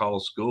will call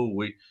a school.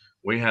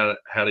 We had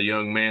a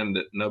young man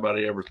that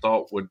nobody ever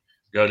thought would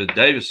go to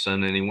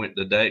Davidson, and he went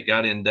to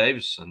got in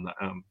Davidson.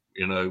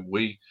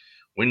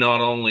 We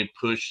not only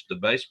push the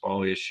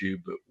baseball issue,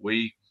 but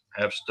we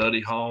have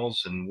study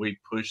halls, and we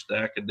push the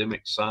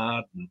academic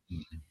side,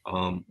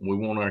 and we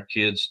want our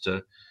kids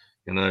to,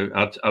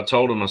 I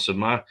told them, I said,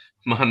 my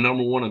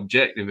number one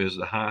objective is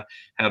to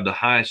have the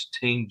highest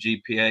team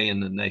GPA in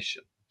the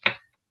nation.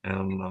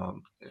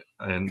 And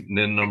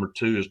then number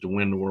two is to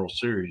win the World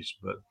Series.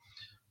 But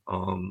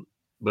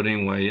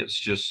anyway, it's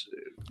just,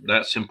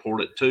 that's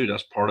important too.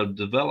 That's part of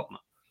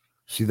development.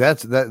 See,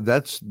 that's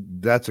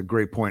a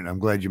great point. I'm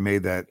glad you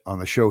made that on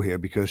the show here,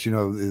 because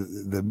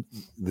the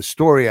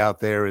story out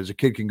there is a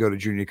kid can go to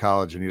junior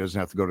college and he doesn't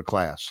have to go to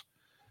class.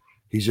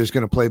 He's just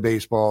going to play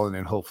baseball, and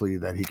then hopefully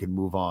that he can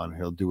move on.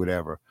 He'll do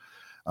whatever.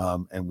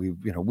 And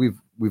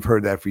we've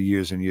heard that for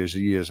years and years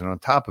and years. And on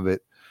top of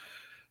it,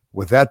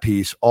 with that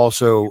piece,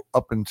 also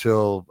up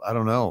until, I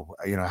don't know,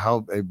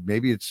 how,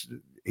 maybe it's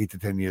 8 to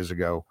 10 years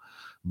ago,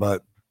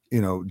 but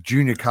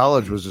junior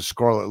college was a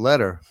scarlet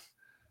letter.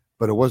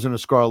 But it wasn't a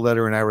scarlet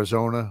letter in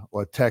Arizona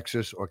or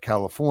Texas or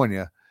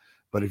California.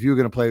 But if you're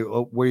going to play,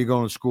 where are you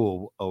going to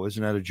school? Oh,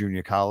 isn't that a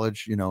junior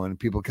college? And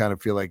people kind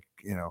of feel like,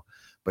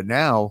 but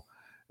now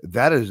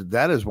that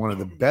is one of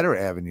the better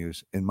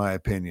avenues, in my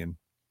opinion,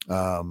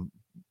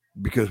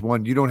 because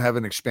one, you don't have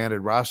an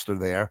expanded roster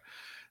there.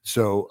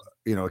 So,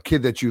 a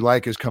kid that you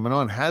like is coming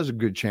on, has a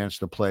good chance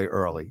to play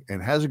early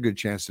and has a good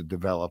chance to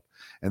develop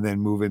and then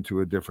move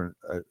into a different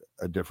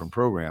a different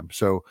program.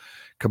 So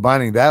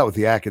combining that with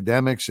the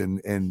academics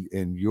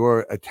and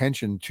your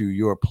attention to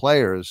your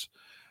players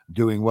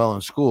doing well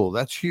in school,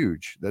 that's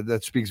huge.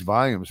 That speaks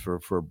volumes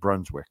for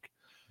Brunswick.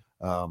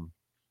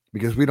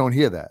 Because we don't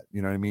hear that,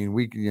 you know what I mean?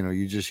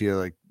 You just hear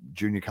like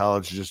junior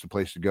college is just a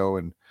place to go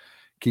and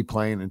keep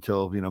playing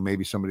until,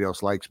 maybe somebody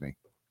else likes me.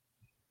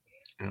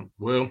 Yeah.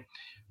 Well,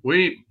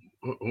 we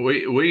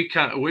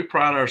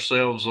pride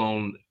ourselves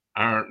on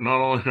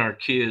not only our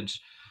kids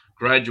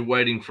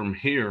graduating from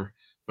here,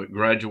 but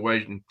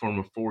graduating from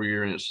a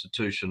 4-year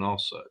institution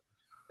also.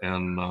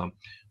 And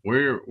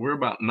we're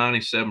about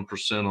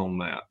 97% on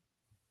that.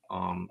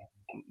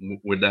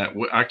 With that,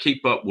 I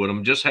keep up with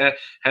them. Just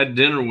had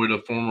dinner with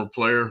a former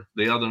player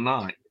the other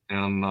night,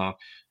 and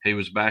he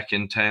was back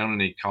in town,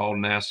 and he called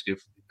and asked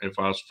if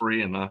I was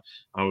free, and I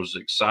was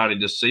excited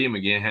to see him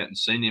again. Hadn't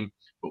seen him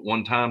but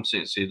one time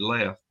since he'd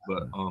left,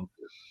 but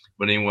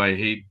anyway,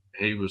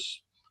 he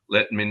was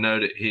letting me know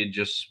that he had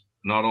just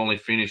not only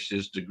finished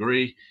his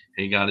degree,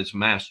 he got his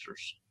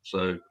master's.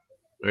 So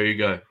there you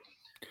go.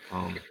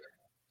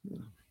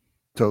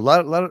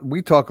 So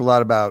we talk a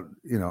lot about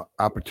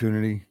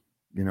opportunity,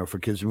 for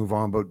kids to move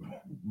on, but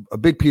a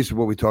big piece of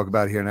what we talk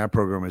about here in our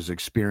program is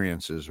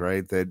experiences,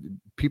 right? That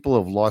people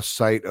have lost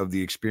sight of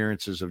the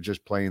experiences of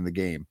just playing the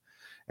game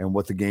and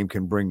what the game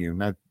can bring you.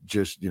 Not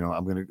just,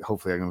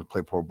 hopefully I'm going to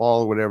play pro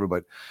ball or whatever,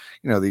 but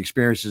the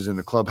experiences in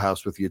the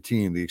clubhouse with your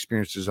team, the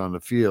experiences on the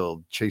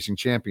field, chasing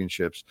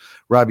championships.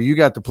 Robbie, you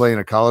got to play in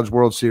a College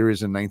World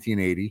Series in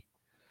 1980,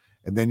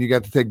 and then you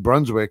got to take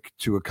Brunswick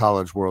to a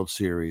College World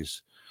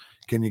Series.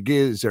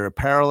 Is there a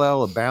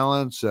parallel, a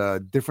balance, a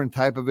different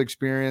type of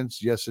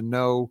experience? Yes and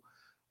no.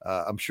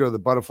 I'm sure the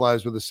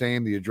butterflies were the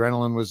same. The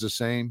adrenaline was the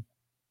same.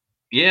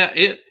 Yeah,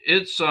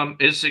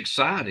 it's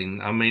exciting.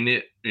 I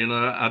mean,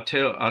 I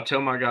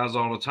tell my guys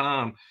all the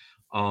time,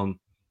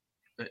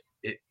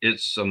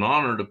 it's an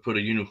honor to put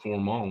a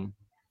uniform on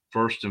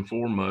first and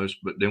foremost.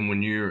 But then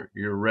when you're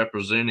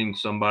representing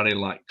somebody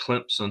like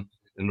Clemson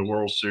in the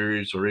World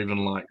Series, or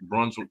even like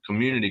Brunswick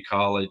Community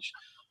College,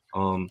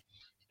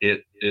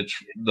 it's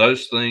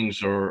those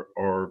things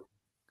are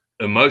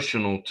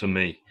emotional to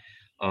me.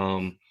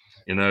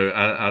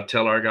 I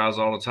tell our guys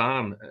all the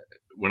time,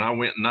 when I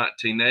went in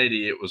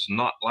 1980, it was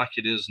not like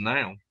it is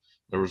now.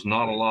 There was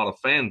not a lot of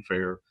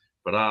fanfare,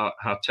 but I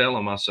tell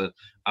them, I said,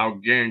 I'll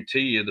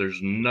guarantee you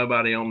there's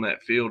nobody on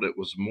that field that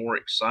was more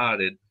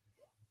excited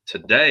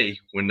today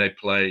when they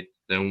played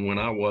than when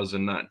I was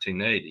in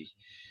 1980.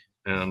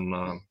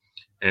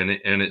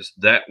 And it's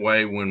that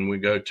way when we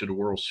go to the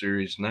World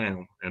Series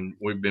now. And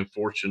we've been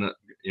fortunate.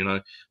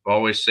 I've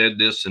always said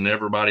this, and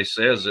everybody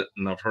says it,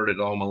 and I've heard it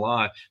all my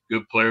life: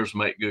 good players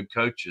make good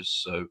coaches.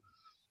 So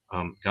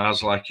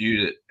guys like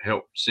you that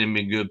help send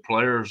me good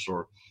players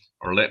or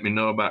let me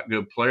know about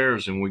good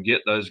players, and we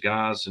get those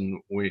guys, and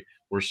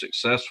we're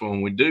successful,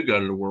 and we do go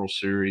to the World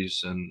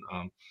Series, and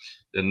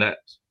then that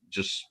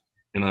just,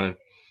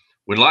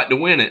 we'd like to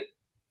win it.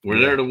 We're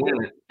there to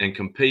win it and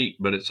compete,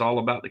 but it's all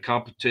about the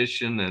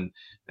competition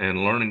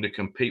and learning to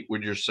compete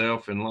with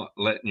yourself and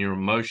letting your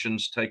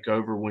emotions take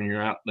over when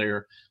you're out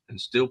there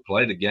and still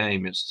play the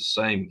game. It's the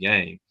same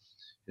game.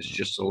 It's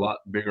just a lot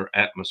bigger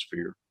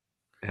atmosphere.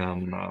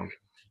 And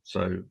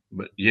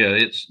but yeah,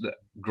 it's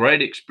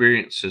great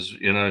experiences.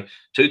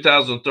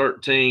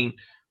 2013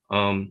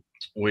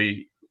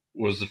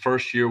 was the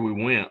first year we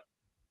went,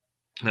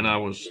 and I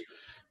was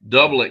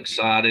double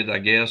excited, I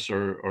guess,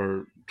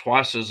 or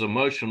twice as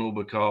emotional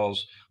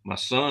because my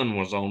son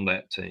was on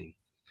that team.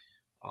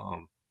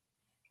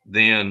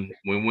 Then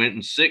we went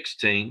in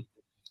 16,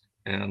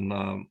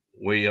 and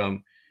we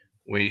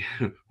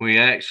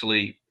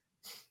actually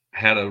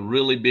had a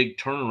really big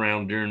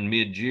turnaround during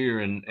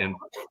mid-year and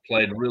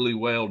played really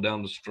well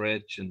down the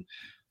stretch, and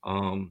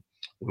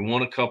we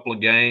won a couple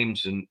of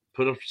games and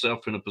put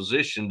ourselves in a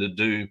position to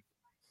do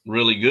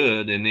really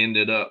good, and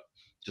ended up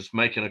just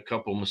making a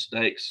couple of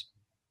mistakes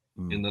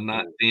in the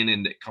ninth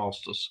inning that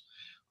cost us.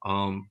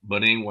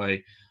 But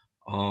anyway,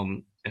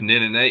 and then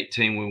in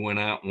 18 we went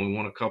out and we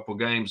won a couple of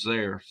games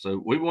there.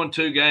 So we won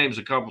 2 games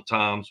a couple of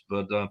times,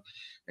 but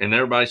and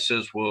everybody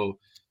says, well,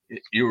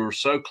 you were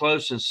so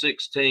close in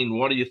 16.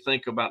 What do you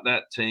think about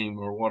that team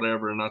or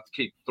whatever? And I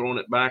keep throwing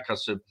it back. I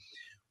said,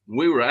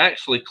 we were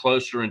actually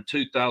closer in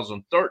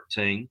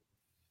 2013.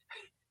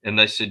 And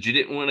they said, you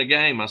didn't win a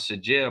game. I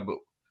said, yeah, but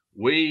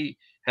we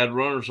had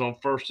runners on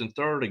first and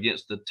third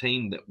against the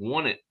team that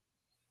won it.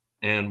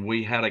 And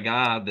we had a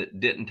guy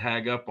that didn't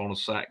tag up on a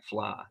sac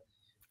fly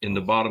in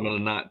the bottom of the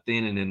ninth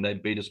inning, and they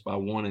beat us by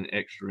 1 in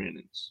extra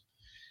innings.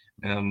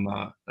 And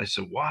they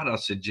said, what? I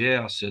said,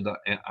 yeah. I said,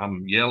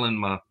 I'm yelling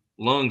my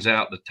lungs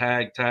out the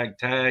tag,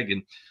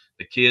 and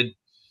the kid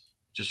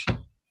just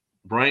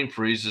brain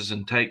freezes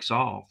and takes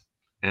off.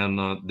 And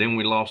then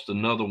we lost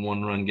another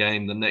 1-run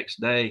game the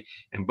next day,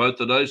 and both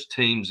of those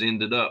teams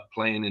ended up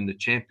playing in the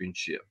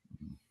championship.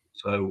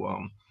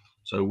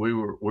 So we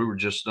were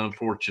just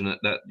unfortunate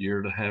that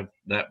year to have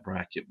that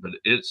bracket, but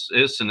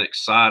it's an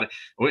exciting.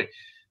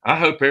 I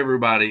hope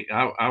everybody,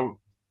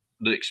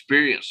 the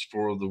experience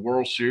for the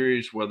World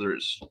Series, whether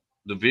it's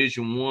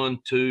Division 1,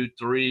 2,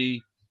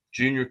 3,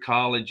 junior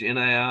college,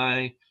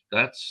 NAIA,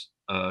 that's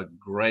a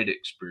great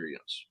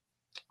experience.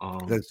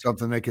 That's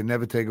something they can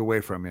never take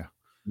away from you.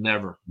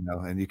 Never.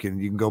 And you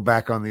can go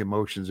back on the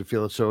emotions and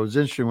feel it. So it was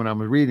interesting when I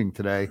was reading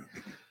today,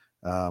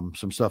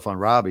 some stuff on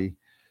Robbie.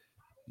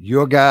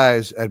 Your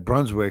guys at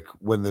Brunswick,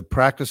 when the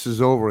practice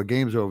is over, a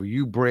game's over,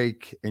 you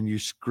break and you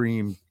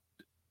scream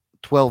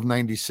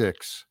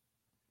 1296.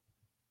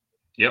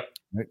 Yep.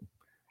 Right?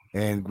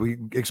 And we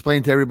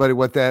explained to everybody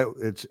what that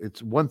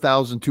it's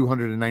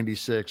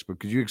 1,296. But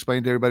could you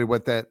explain to everybody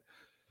what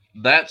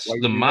that's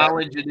the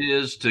mileage it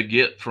is to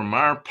get from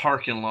our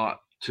parking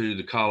lot to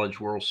the College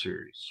World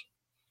Series?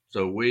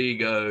 So we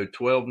go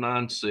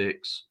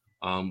 1296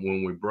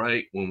 when we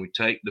break, when we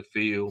take the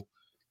field,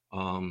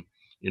 and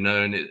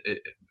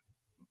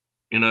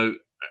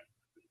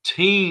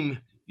team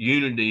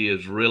unity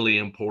is really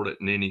important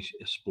in any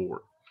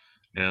sport,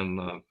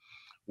 and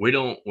we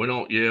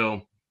don't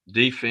yell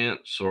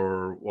defense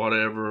or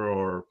whatever,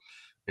 or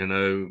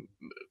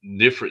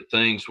different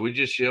things. We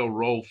just yell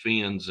roll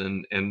fins,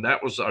 and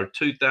that was our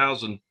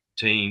 2000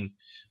 team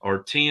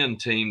or 10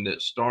 team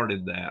that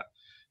started that,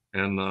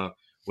 and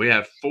we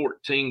have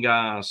 14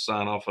 guys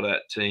sign off of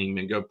that team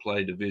and go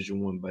play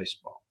Division I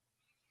baseball,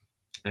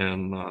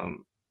 and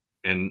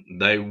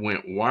they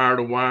went wire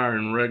to wire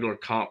in regular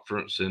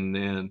conference, and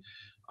then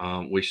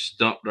we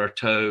stumped our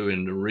toe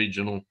in the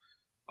regional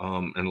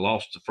and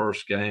lost the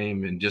first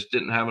game, and just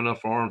didn't have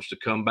enough arms to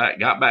come back.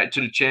 Got back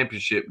to the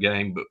championship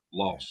game, but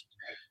lost.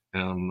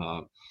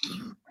 But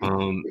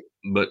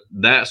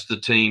that's the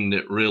team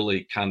that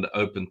really kind of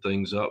opened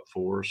things up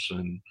for us,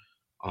 and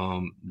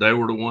they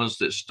were the ones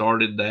that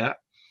started that,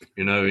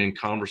 in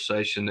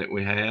conversation that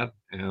we had,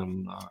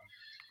 and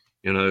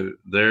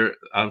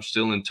I'm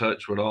still in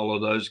touch with all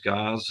of those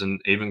guys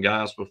and even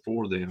guys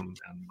before them.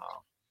 And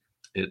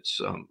it's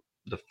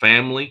the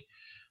family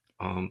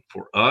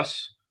for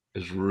us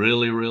is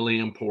really, really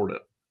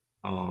important.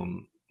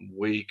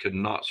 We could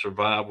not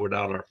survive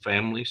without our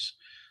families.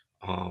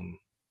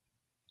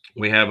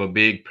 We have a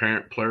big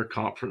parent-player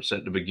conference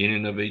at the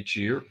beginning of each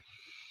year.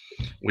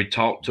 We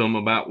talk to them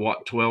about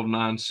what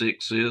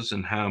 1296 is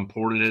and how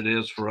important it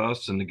is for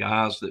us and the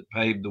guys that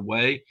paved the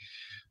way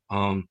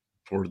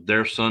for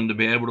their son to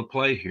be able to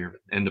play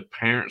here, and the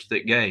parents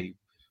that gave.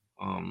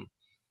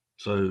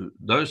 So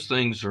those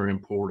things are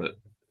important,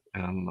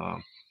 and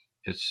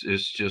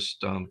it's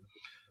just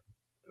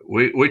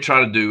we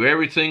try to do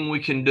everything we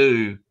can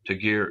do to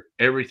gear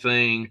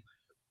everything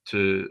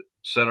to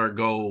set our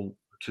goal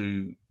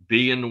to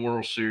be in the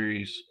World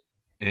Series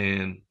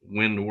and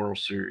win the World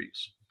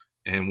Series.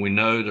 And we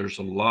know there's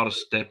a lot of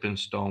stepping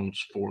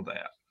stones for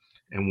that,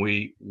 and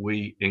we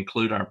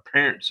include our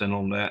parents in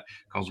on that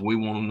because we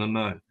want them to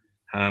know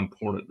how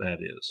important that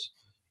is.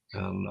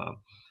 And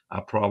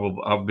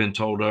I've been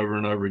told over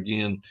and over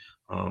again,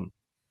 I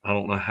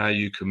don't know how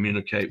you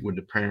communicate with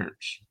the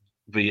parents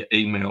via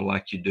email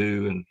like you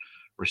do and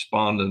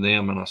respond to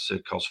them. And I said,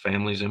 because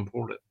family's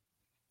important,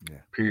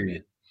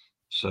 period.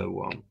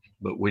 So,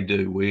 but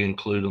we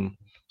include them.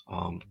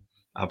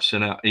 I've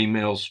sent out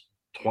emails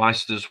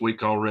twice this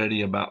week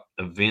already about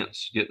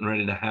events getting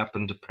ready to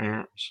happen to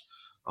parents,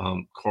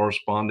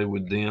 corresponded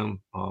with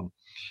them.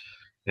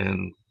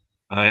 And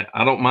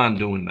I don't mind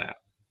doing that.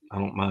 I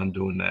don't mind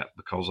doing that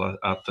because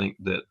I think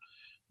that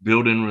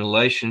building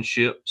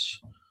relationships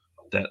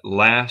that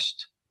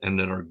last and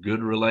that are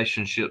good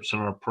relationships in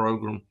our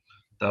program,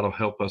 that'll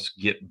help us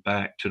get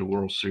back to the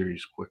World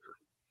Series quicker.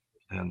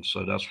 And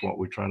so that's what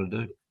we try to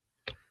do.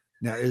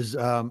 Now, is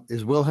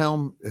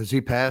Wilhelm, has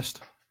he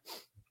passed?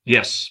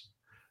 Yes.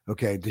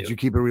 Okay. Did you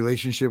keep a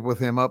relationship with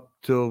him up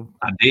till?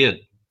 I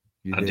did.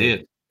 I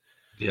did.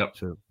 Yep.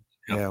 So,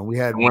 yep. Yeah, we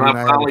had. When I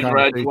finally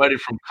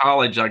graduated from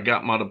college, I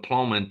got my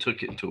diploma and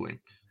took it to him.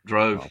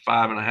 Drove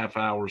 5.5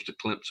 hours to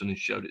Clemson and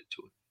showed it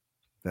to him.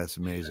 That's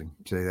amazing.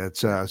 See,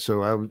 that's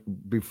so.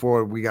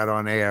 Before we got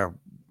on air,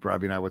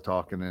 Robbie and I were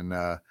talking, and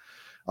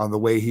on the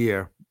way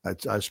here,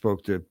 I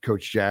spoke to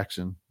Coach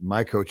Jackson,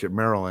 my coach at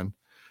Maryland.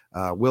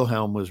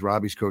 Wilhelm was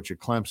Robbie's coach at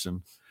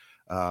Clemson.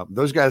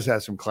 Those guys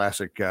had some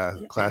classic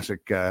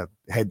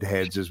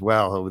head-to-heads as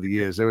well over the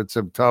years. There were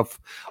some tough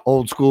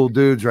old school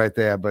dudes right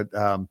there, but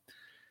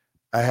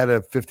I had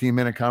a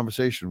 15-minute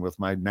conversation with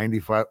my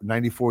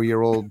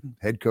 94-year-old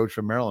head coach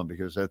from Maryland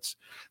because that's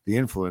the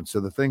influence.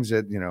 So the things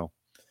that,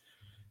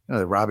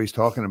 that Robbie's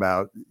talking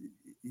about,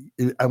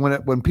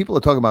 when people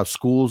are talking about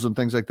schools and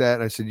things like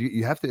that, I said,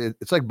 you have to,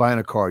 it's like buying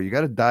a car. You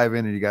got to dive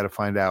in and you got to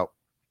find out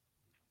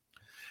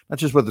not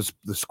just what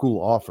the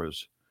school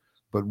offers,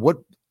 but what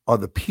are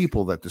the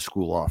people that the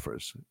school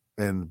offers.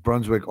 And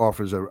Brunswick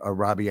offers a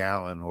Robbie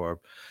Allen or,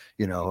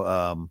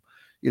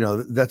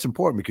 that's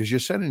important because you're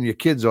sending your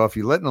kids off.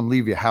 You're letting them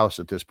leave your house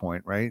at this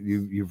point, right?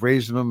 You've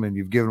raised them and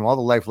you've given them all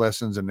the life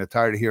lessons and they're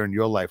tired of hearing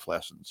your life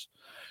lessons.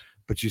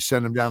 But you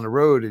send them down the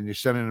road and you're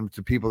sending them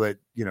to people that,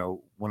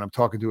 when I'm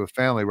talking to a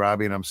family,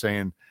 Robbie, and I'm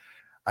saying,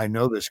 I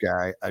know this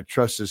guy, I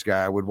trust this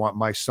guy, I would want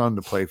my son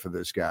to play for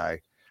this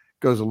guy,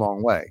 goes a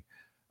long way.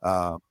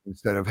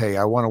 instead of, hey,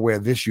 I want to wear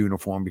this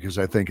uniform because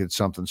I think it's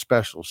something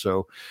special.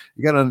 So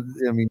you got to,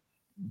 I mean,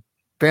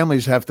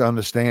 families have to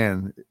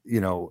understand,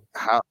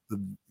 how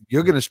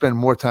you're going to spend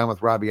more time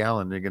with Robbie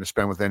Allen than you're going to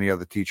spend with any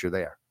other teacher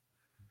there.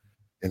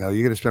 You're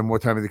going to spend more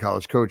time with the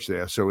college coach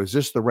there. So is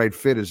this the right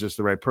fit? Is this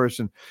the right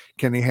person?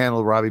 Can he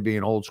handle Robbie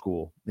being old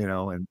school,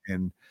 or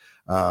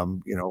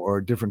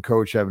a different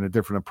coach having a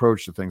different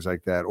approach to things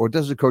like that? Or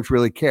does the coach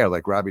really care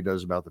like Robbie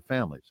does about the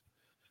families?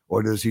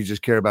 Or does he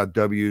just care about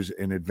W's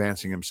and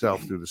advancing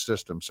himself through the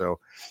system? So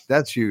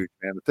that's huge,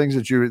 man. The things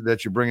that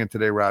you're bringing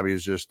today, Robbie,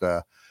 is just,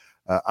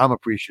 I'm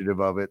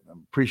appreciative of it.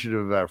 I'm appreciative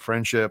of our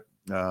friendship,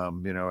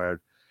 our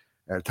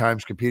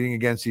times competing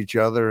against each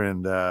other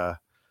and,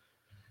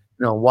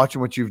 watching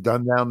what you've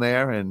done down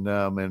there. And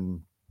I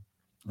don't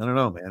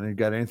know, man, you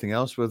got anything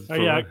else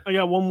I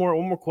got one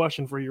more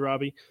question for you,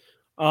 Robbie.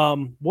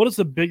 What is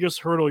the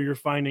biggest hurdle you're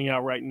finding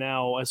out right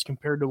now as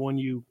compared to when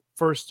you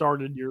first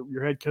started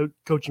your head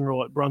coaching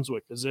role at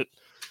Brunswick? Is it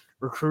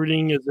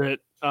recruiting? Is it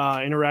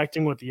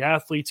interacting with the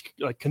athletes,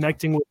 like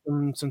connecting with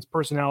them since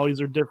personalities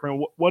are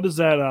different? What is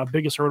that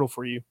biggest hurdle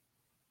for you?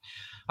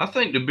 I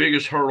think the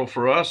biggest hurdle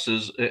for us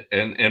is,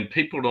 and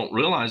people don't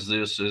realize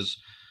this, is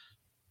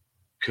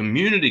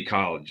community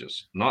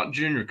colleges, not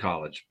junior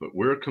college, but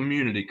we're a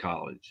community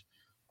college.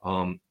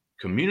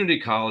 Community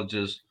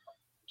colleges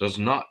does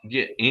not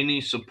get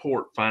any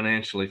support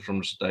financially from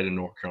the state of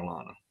North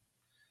Carolina.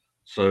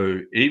 So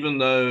even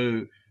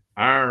though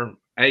our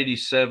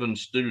 87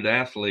 student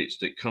athletes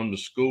that come to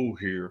school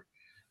here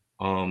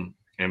and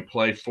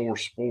play 4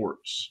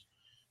 sports,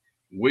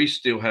 we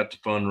still have to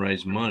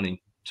fundraise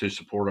money to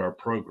support our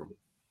program.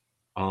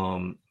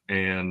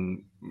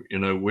 And we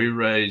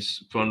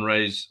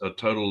fundraise a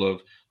total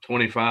of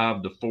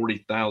 $25,000 to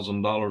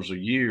 $40,000 a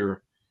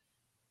year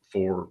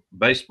for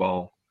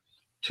baseball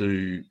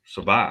to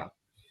survive.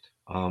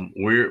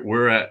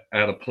 We're at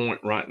a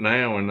point right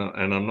now, and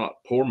I'm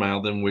not poor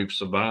mouthing. We've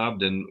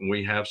survived, and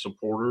we have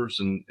supporters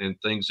and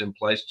things in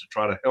place to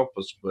try to help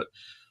us. But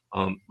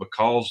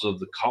because of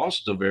the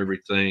cost of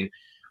everything,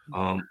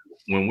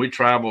 when we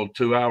travel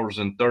 2 hours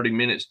and 30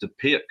 minutes to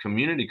Pitt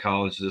Community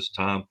College this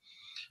time,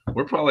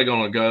 we're probably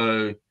going to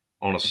go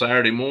on a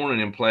Saturday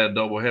morning and play a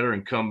doubleheader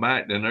and come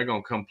back. Then they're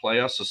going to come play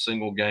us a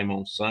single game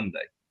on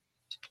Sunday.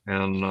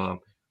 And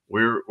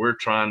we're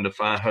trying to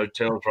find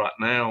hotels right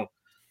now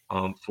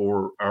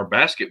for our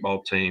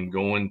basketball team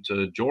going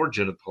to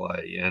Georgia to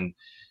play. And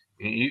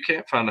you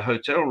can't find a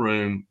hotel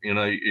room.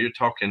 You're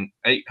talking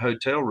 8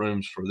 hotel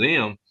rooms for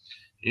them.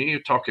 You're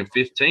talking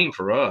 15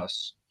 for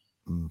us.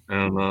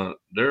 And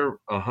they're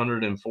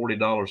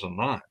 $140 a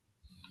night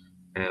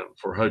and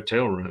for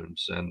hotel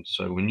rooms. And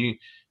so when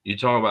you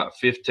talk about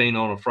 15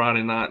 on a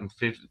Friday night and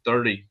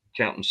 30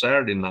 counting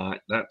Saturday night,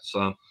 that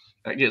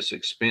gets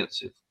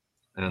expensive.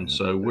 And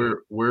so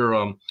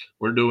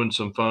we're doing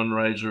some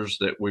fundraisers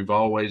that we've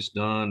always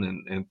done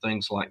and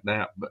things like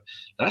that. But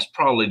that's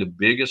probably the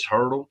biggest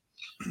hurdle.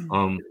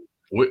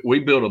 We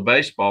built a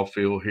baseball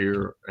field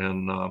here,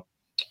 and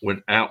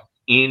without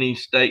any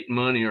state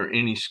money or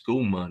any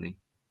school money,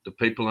 the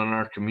people in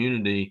our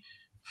community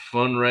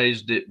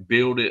fundraised it,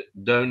 built it,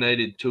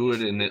 donated to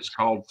it, and it's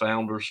called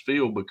Founders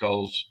Field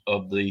because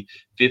of the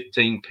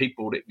 15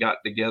 people that got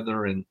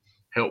together and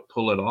helped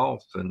pull it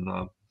off.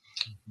 And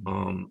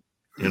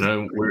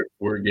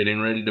we're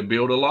getting ready to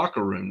build a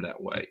locker room that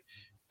way,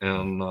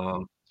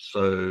 and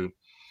so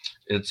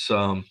it's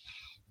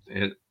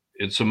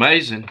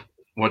amazing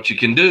what you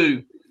can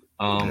do,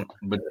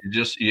 but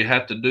you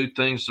have to do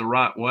things the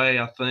right way,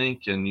 I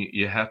think, and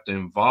you have to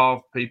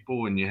involve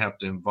people and you have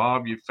to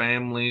involve your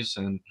families,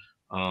 and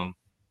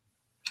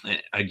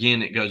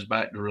again, it goes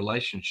back to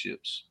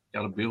relationships.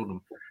 Got to build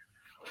them.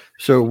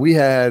 So we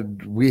had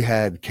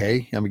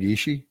Kay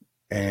Yamagishi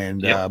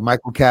and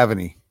Michael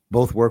Cavaney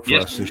both work for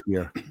us this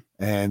year,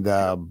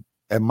 and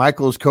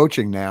Michael's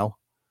coaching now.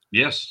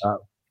 Yes.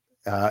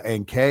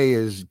 And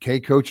Kay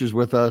coaches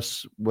with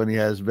us when he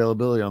has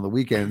availability on the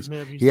weekends.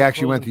 He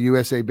actually went to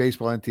USA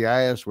Baseball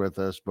NTIS with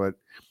us, but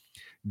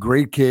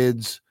great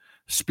kids,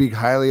 speak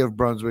highly of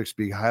Brunswick,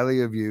 speak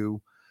highly of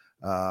you.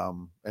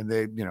 And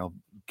they,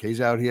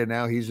 Kay's out here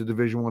now. He's a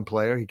Division I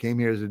player. He came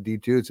here as a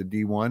D2. It's a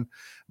D1.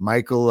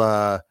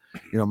 Michael,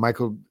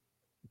 Michael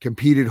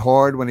competed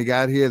hard when he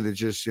got here. That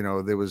just,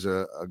 there was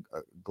a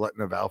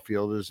glutton of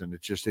outfielders and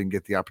it just didn't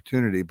get the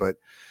opportunity, but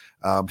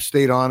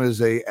stayed on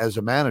as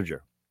a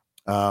manager.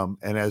 And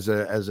as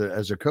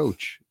a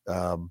coach,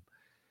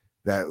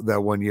 that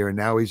 1 year, and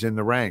now he's in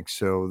the ranks.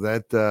 So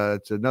that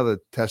it's another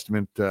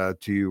testament to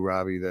you,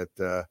 Robbie,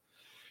 that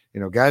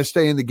guys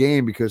stay in the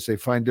game because they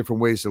find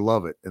different ways to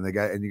love it, and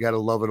you got to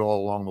love it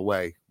all along the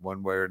way,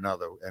 one way or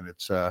another. And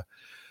it's a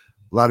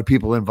lot of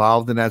people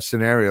involved in that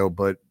scenario,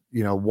 but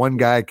one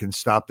guy can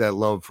stop that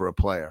love for a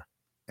player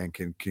and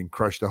can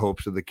crush the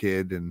hopes of the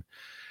kid. And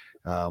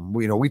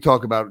we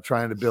talk about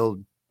trying to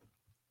build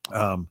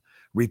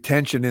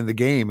retention in the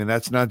game, and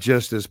that's not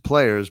just as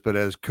players but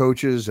as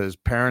coaches, as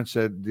parents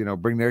that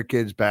bring their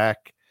kids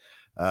back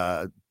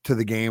to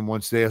the game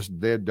once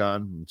they're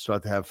done and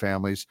start to have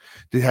families.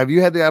 Have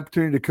you had the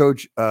opportunity to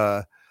coach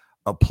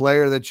a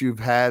player that you've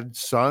had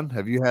son?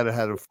 Have you had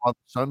a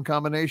father-son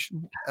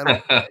combination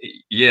at all?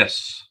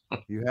 Yes.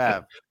 You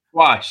have.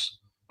 Twice.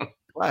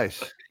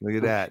 Twice. Look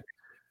at that.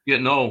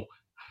 Getting old.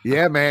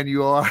 Yeah, man,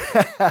 you are.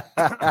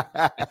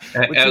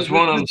 As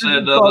one of them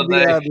said the other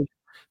day,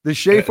 the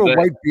Schaefer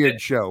Whitebeard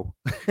show.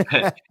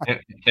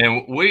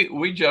 and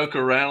we joke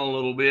around a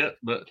little bit,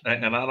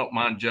 and I don't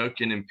mind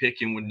joking and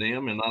picking with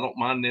them, and I don't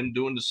mind them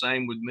doing the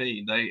same with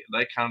me.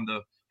 They kind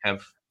of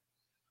have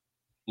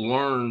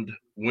learned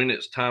when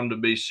it's time to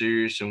be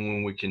serious and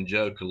when we can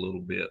joke a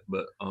little bit.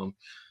 But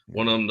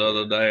one of them the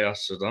other day, I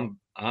said,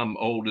 I'm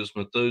old as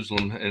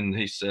Methuselah, and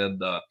he said,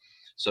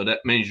 so that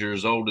means you're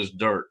as old as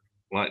dirt,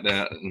 like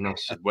that. And I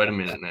said, wait a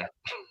minute now.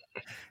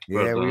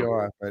 Yeah, we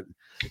are. But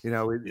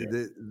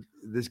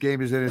this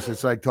game is in us.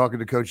 It's like talking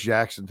to Coach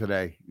Jackson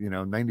today.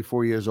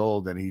 94 years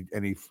old, and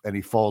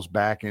he falls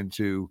back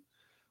into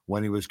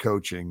when he was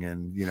coaching,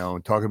 and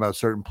talking about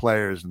certain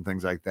players and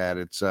things like that.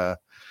 It's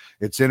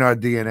in our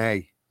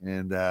DNA,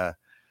 and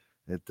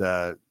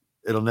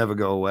it'll never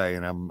go away.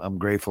 And I'm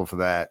grateful for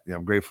that.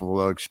 I'm grateful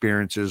for the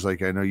experiences,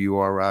 like I know you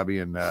are, Robbie,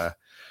 and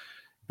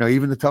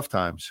even the tough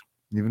times.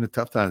 Even the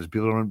tough times,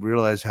 people don't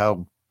realize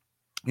how,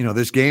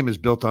 this game is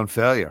built on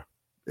failure.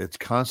 It's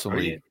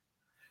constantly,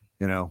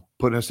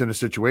 putting us in a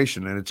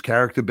situation, and it's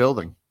character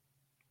building.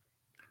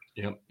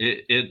 Yeah,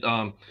 it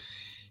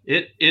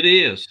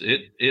is.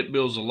 It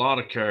builds a lot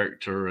of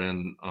character,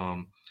 and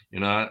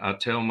I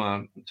tell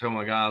my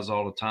guys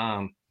all the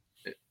time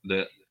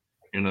that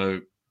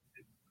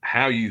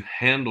how you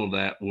handle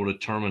that will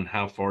determine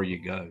how far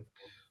you go.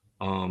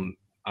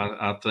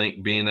 I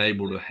think being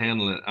able to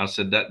handle it. I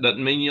said that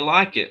doesn't mean you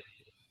like it.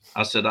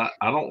 I said I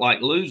don't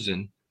like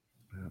losing,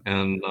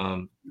 and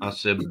I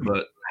said,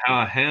 but how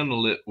I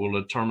handle it will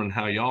determine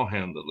how y'all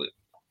handle it.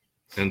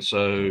 And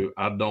so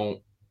I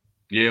don't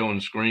yell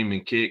and scream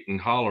and kick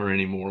and holler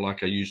anymore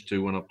like I used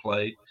to when I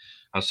played.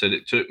 I said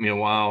it took me a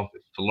while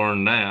to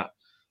learn that.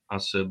 I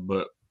said,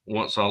 but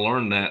once I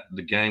learned that,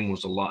 the game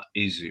was a lot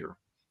easier.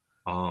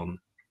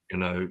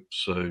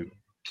 So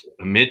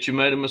admit you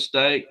made a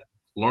mistake,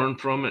 learn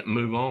from it, and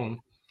move on.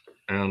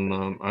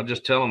 And I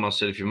just tell them, I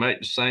said, if you make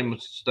the same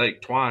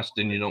mistake twice,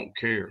 then you don't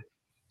care.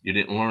 You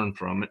didn't learn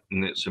from it,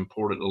 and it's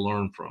important to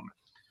learn from it.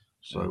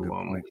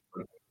 So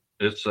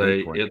it's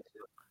a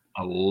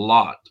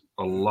lot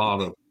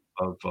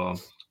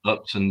of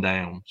ups and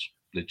downs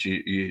that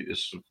you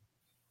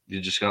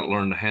just got to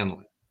learn to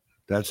handle it.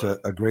 That's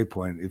a great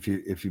point. If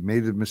you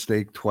made a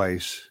mistake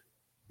twice,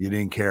 you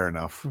didn't care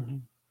enough.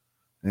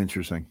 Mm-hmm.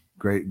 Interesting.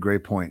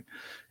 Great point.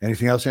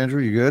 Anything else,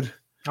 Andrew? You good?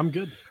 I'm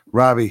good.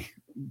 Robbie,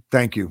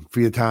 thank you for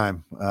your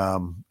time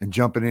and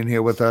jumping in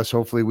here with us.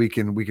 Hopefully we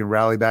can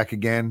rally back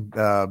again,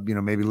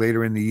 maybe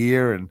later in the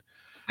year and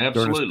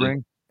absolutely during the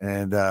spring.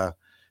 And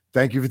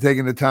thank you for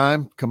taking the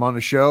time. Come on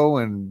the show,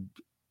 and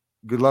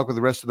good luck with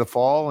the rest of the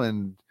fall.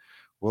 And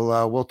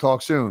we'll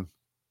talk soon.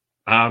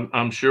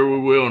 I'm sure we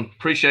will. And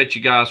appreciate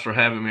you guys for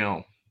having me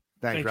on.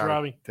 Thanks,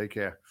 Robbie. Take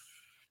care,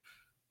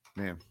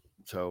 man.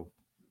 So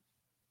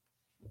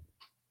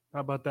how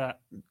about that?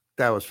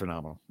 That was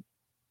phenomenal.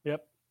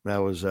 Yep. That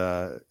was,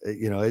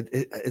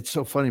 it's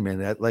so funny, man.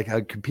 That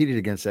I competed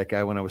against that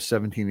guy when I was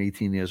 17,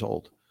 18 years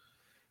old.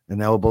 And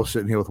now we're both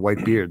sitting here with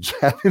white beards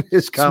having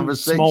this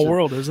conversation. Small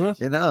world, isn't it?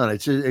 And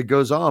it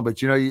goes on,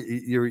 but you're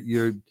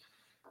I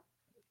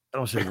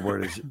don't say the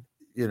word is,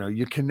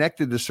 you're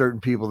connected to certain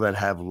people that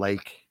have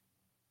like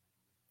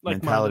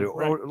mentality,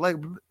 right?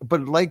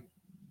 but like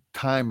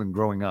time and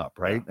growing up,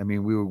 right? I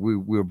mean, we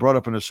were brought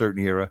up in a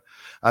certain era.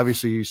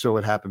 Obviously, you saw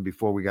what happened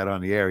before we got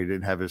on the air. He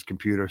didn't have his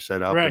computer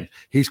set up. Right.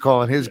 He's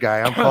calling his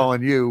guy. I'm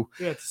calling you.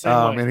 Yeah, it's the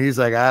same way. And he's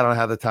like, I don't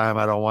have the time.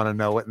 I don't want to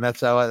know it. And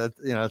that's how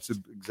that's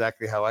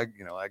exactly how I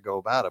go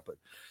about it. But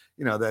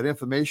that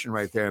information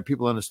right there, and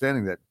people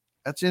understanding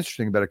that's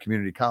interesting about a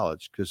community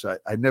college, because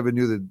I never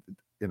knew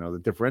the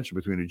differential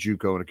between a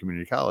JUCO and a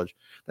community college.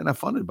 They're not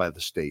funded by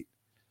the state.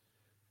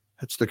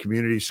 That's the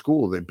community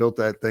school. They built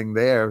that thing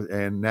there,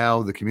 and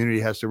now the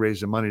community has to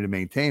raise the money to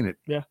maintain it.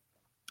 Yeah.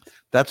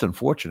 That's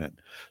unfortunate.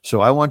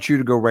 So I want you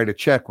to go write a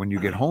check when you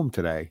get home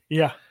today.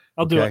 Yeah,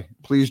 I'll do it.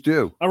 Please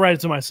do. I'll write it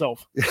to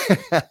myself.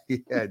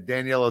 Yeah,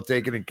 Danielle will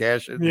take it and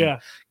cash it.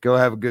 Yeah. Go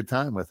have a good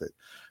time with it.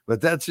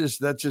 But that's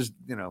just it's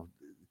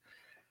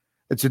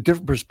a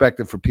different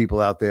perspective for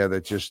people out there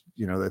that just,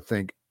 that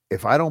think,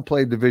 if I don't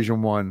play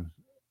Division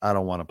I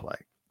don't want to play,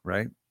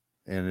 right?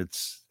 And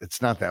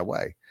it's not that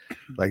way.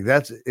 Like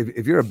that's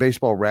if you're a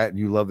baseball rat and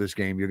you love this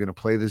game, you're going to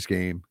play this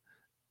game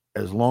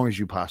as long as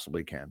you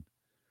possibly can,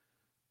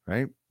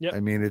 right? Yeah. I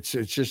mean, it's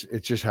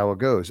just how it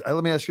goes.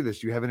 Let me ask you this: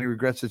 do you have any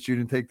regrets that you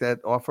didn't take that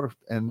offer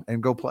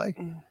and go play?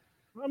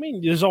 I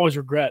mean, there's always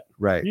regret,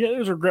 right? Yeah,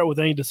 there's regret with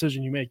any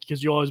decision you make,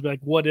 because you always be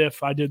like, "What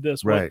if I did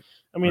this?" Right.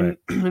 I mean,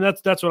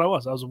 that's what I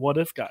was. I was a what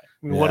if guy.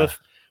 I mean, what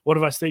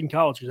if I stayed in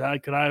college? Could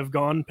I have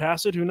gone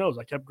past it? Who knows?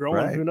 I kept growing.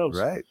 Right. Who knows?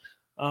 Right.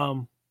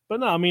 But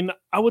no, I mean,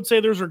 I would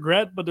say there's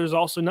regret, but there's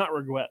also not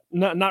regret,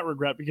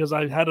 because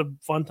I had a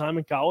fun time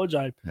in college.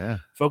 I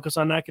focus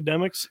on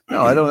academics.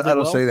 No, I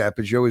don't say that,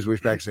 but you always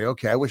wish back and say,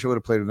 okay, I wish I would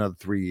have played another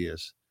 3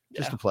 years.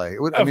 just Yeah. to play.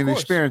 Of I mean, the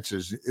course.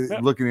 experiences, Yeah.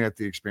 looking at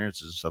the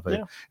experiences and stuff. Yeah.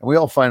 And we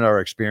all find our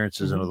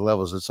experiences Mhm. and the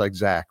levels. It's like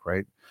Zach,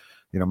 right?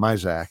 You know, my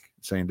Zach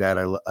saying, Dad,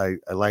 I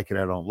like it.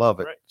 I don't love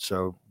it. Right.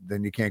 So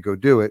then you can't go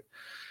do it.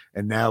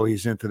 And now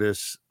he's into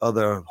this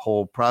other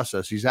whole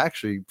process. He's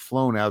actually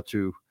flown out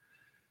to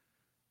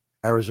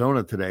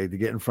Arizona today to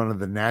get in front of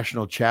the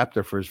national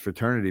chapter for his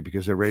fraternity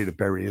because they're ready to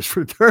bury his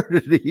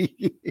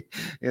fraternity.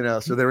 You know,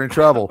 so they're in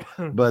trouble.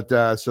 But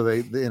so they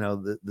you know,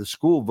 the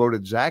school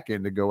voted Zach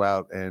in to go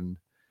out, and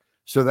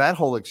so that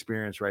whole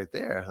experience right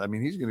there. I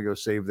mean, he's going to go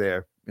save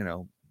their, you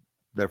know,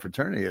 their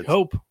fraternity at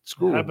Hope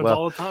school. happens Well,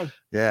 all the time.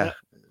 yeah,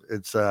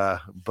 it's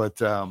but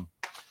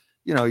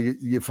you know,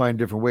 you find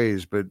different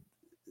ways. But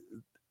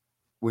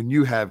when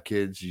you have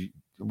kids,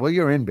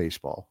 you're in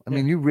baseball. I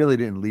mean, you really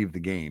didn't leave the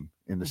game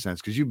in the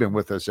sense, because you've been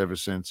with us ever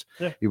since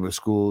you were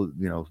school,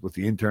 you know, with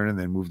the intern, and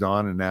then moved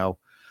on, and now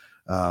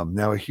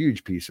a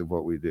huge piece of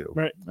what we do.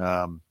 Right.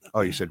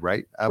 Oh, you said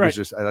right? I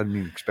didn't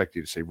even expect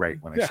you to say right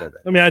when I said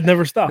that. I mean, I'd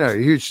never stop. No,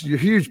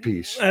 huge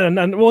piece. And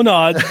well,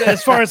 no,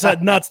 as far as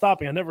that not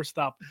stopping, I never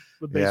stopped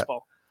with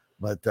baseball.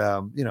 But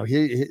you know,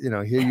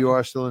 here you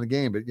are still in the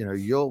game, but you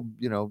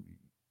know,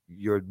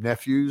 your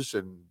nephews,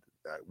 and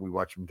we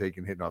watch them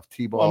hitting off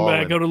T-ball.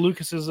 I go to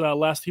Lucas's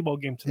last T-ball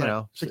game tonight. You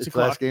know, 6 it's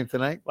o'clock. last game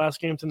tonight. Last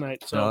game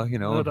tonight. So you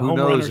know, the who home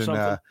run knows? or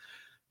something. And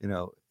you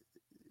know,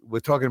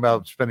 we're talking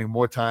about spending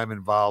more time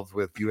involved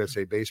with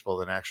USA Baseball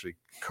than actually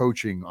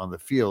coaching on the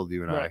field.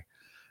 You and Right.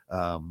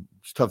 I.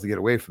 It's tough to get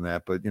away from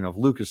that, but you know, if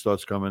Lucas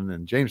starts coming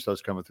and James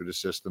starts coming through the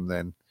system,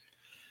 then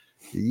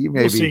you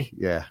maybe, see.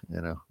 yeah,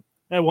 you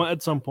know,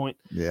 at some point.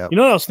 yeah. You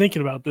know what I was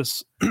thinking about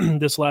this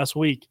this last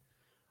week?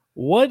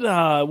 What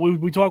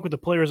we talked with the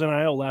players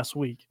NIL last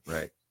week.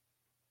 Right.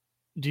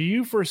 Do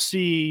you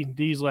foresee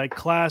these like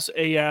Class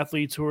A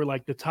athletes who are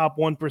like the top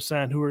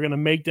 1% who are going to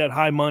make that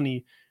high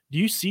money? Do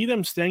you see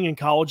them staying in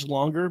college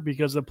longer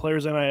because the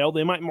players NIL,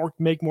 they might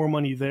make more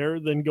money there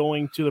than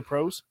going to the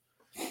pros?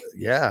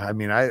 Yeah, I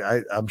mean,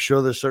 I'm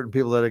sure there's certain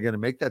people that are going to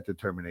make that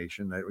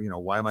determination that, you know,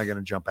 why am I going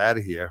to jump out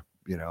of here?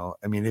 You know,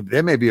 I mean,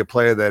 there may be a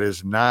player that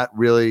is not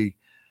really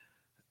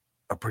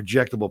a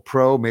projectable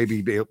pro,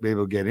 maybe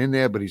he'll get in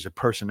there, but he's a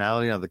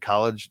personality on the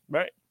college,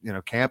 right, you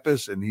know,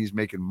 campus, and he's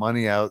making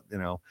money out, you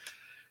know,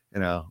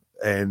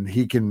 and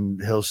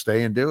he'll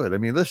stay and do it. I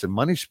mean, listen,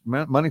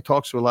 money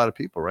talks to a lot of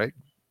people, right?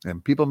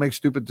 And people make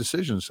stupid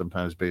decisions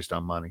sometimes based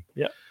on money.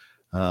 Yeah.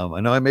 I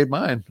know I made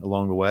mine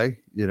along the way,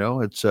 you know,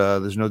 it's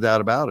there's no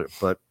doubt about it,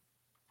 but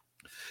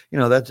you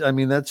know,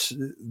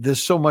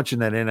 there's so much in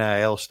that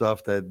NIL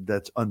stuff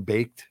that's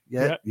unbaked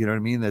yet. Yeah. You know what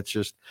I mean? That's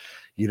just,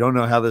 you don't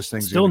know how this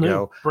thing's still going to new,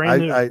 go.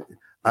 brand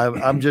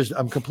new.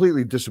 I'm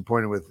completely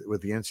disappointed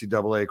with the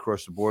NCAA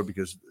across the board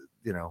because,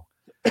 you know,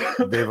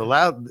 they've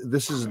allowed,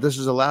 this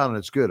is allowed, and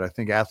it's good. I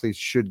think athletes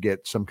should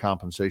get some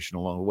compensation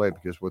along the way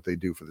because what they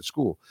do for the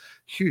school,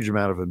 huge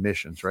amount of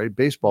admissions, right?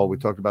 Baseball, we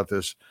talked about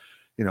this,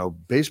 you know,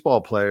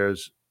 baseball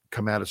players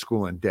come out of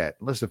school in debt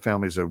unless the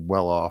families are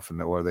well off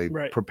or they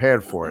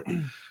prepared for it,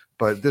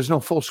 but there's no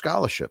full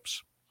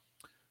scholarships.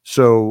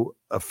 So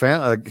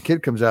a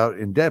kid comes out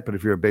in debt, but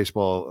if you're a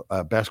baseball,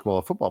 basketball,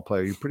 or football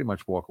player, you pretty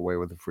much walk away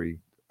with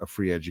a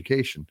free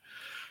education.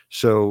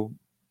 So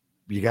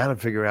you got to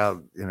figure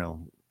out, you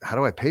know, how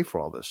do I pay for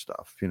all this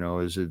stuff? You know,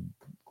 is it,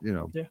 you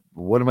know,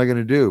 what am I going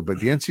to do? But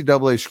the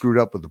NCAA screwed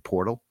up with the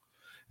portal,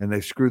 and they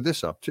screwed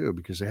this up too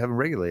because they haven't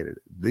regulated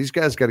it. These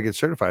guys got to get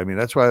certified. I mean,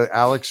 that's why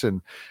Alex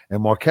and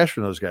Marquesh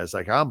and those guys,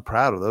 like, I'm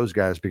proud of those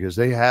guys because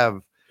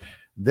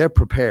they're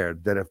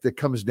prepared that if it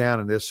comes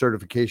down and there's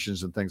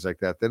certifications and things like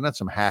that, they're not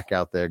some hack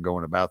out there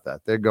going about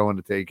that. They're going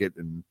to take it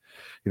and,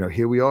 you know,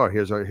 here we are.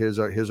 Here's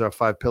our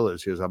 5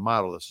 pillars. Here's our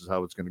model. This is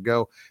how it's going to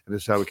go. And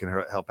this is how we can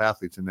help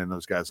athletes. And then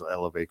those guys will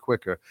elevate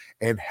quicker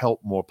and help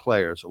more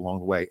players along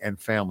the way and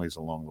families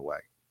along the way.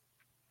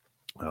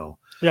 Oh,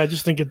 yeah, I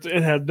just think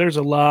there's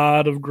a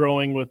lot of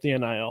growing with the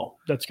NIL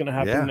that's going to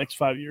happen in the next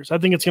 5 years. I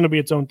think it's going to be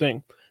its own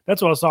thing.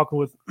 That's what I was talking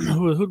with.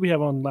 Who did we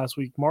have on last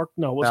week? Mark?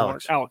 No, it wasn't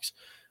Alex. Alex.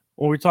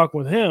 When we were talking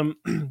with him,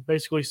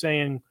 basically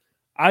saying,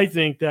 I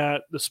think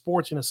that the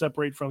sport's going to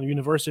separate from the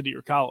university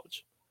or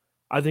college.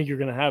 I think you're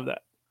going to have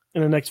that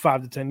in the next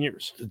 5 to 10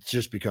 years. It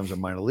just becomes a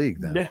minor league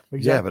then. Yeah,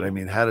 exactly. Yeah, but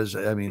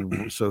I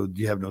mean, so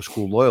you have no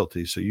school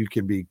loyalty. So you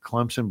can be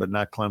Clemson, but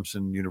not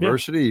Clemson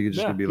University. You can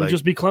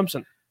just be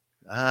Clemson.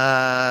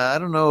 I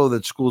don't know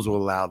that schools will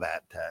allow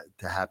that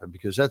to happen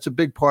because that's a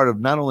big part of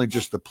not only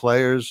just the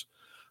players,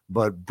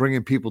 but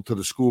bringing people to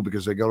the school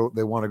because they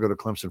want to go to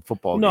Clemson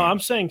football. No, games. I'm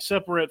saying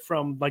separate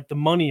from like the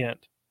money end.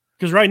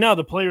 Because right now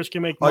the players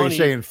can make money. Oh, you're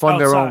saying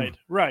fund outside. their own,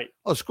 right?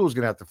 Oh, school's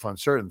going to have to fund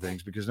certain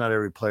things because not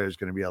every player is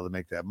going to be able to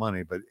make that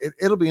money. But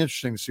it'll be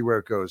interesting to see where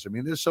it goes. I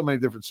mean, there's so many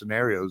different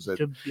scenarios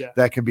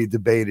that can be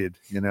debated.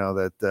 You know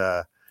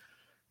that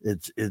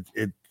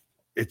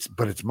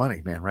but it's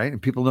money, man, right?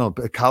 And people know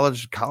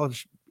college.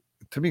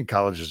 To me,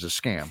 college is a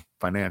scam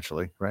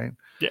financially, right?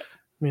 Yeah.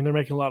 I mean, they're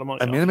making a lot of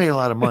money. They make a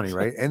lot of money,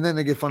 right? And then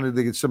they get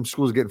funded. Some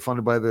schools getting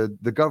funded by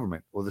the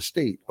government or the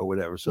state or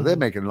whatever. So they're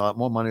making a lot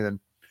more money than.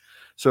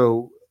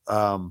 So,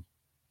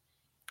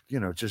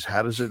 just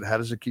how does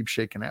it keep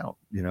shaking out?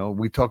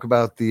 We talk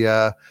about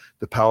the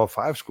Power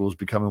 5 schools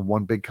becoming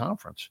one big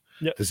conference.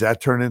 Yep. Does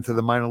that turn into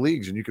the minor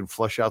leagues, and you can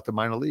flush out the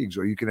minor leagues,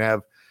 or you can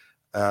have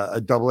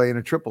a AA and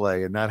a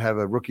AAA and not have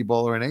a rookie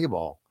ball or an A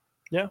ball?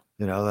 Yeah.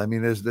 I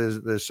mean,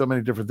 there's so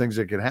many different things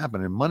that can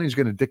happen, and money's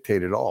going to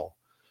dictate it all.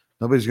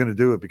 Nobody's going to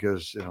do it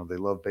because, they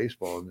love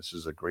baseball and this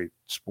is a great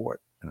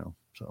sport,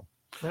 so.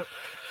 Yep.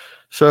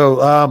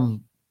 So,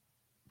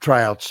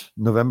 tryouts,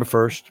 November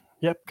 1st.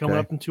 Yep. Coming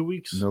up in 2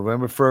 weeks.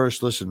 November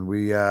 1st. Listen,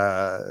 we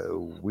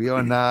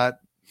are not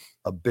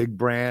a big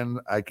brand.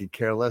 I could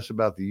care less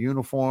about the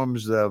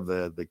uniforms of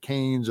the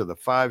Canes or the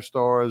 5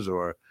 stars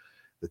or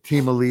the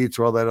team elites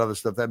or all that other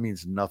stuff. That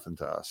means nothing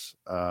to us.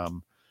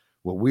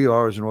 What we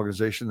are is an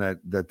organization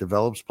that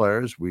develops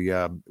players.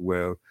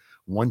 We're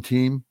one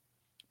team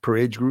per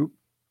age group.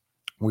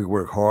 We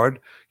work hard.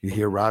 You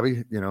hear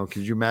Robbie, could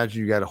you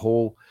imagine you got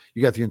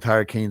the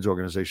entire Canes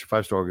organization,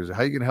 5-star organization.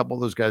 How are you going to help all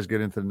those guys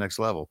get into the next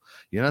level?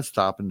 You're not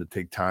stopping to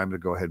take time to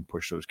go ahead and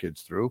push those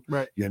kids through.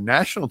 Right. Your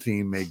national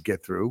team may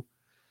get through.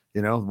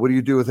 What do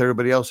you do with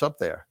everybody else up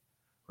there?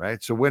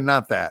 Right. So we're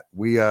not that.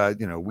 We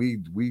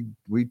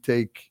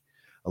take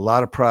a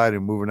lot of pride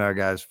in moving our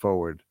guys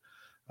forward.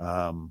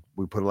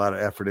 We put a lot of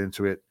effort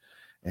into it.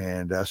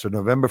 And so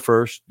November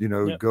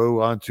 1st,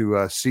 go on to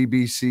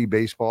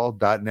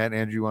cbcbaseball.net.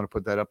 Andrew, you want to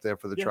put that up there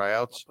for the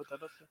tryouts? I'll put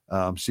that up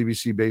there.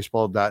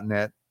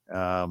 cbcbaseball.net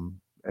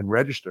and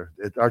register.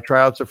 Our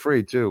tryouts are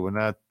free too. We're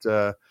not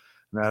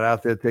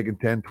out there taking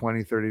 $10,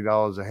 $20,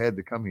 $30 a head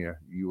to come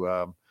here.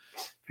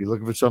 If you're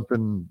looking for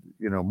something,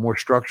 more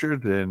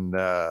structured and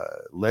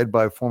led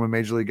by former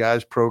major league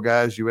guys, pro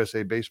guys,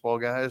 USA baseball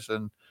guys,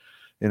 and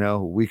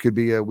we could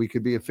be a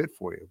fit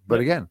for you. But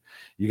again,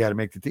 you got to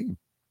make the team.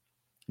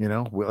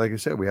 Like I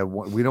said,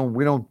 we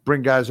don't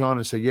bring guys on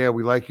and say, yeah,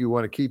 we like you,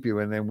 want to keep you,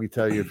 and then we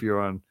tell you if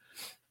you're on,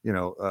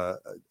 a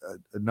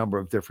number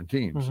of different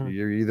teams. Mm-hmm.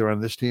 You're either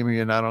on this team or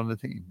you're not on the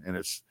team. And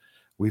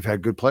we've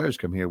had good players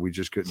come here. We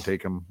just couldn't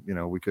take them.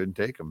 We couldn't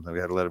take them. We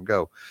had to let them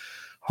go.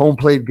 Home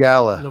plate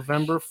gala,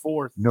 November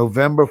 4th.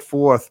 November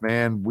 4th,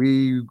 man.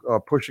 We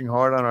are pushing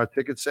hard on our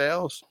ticket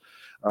sales.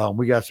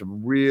 We got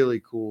some really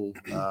cool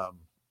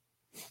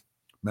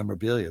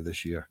memorabilia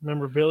this year.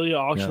 Memorabilia,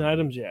 auction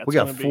items, yeah. We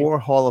got 4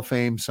 Hall of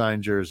Fame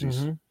signed jerseys.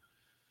 Mm-hmm.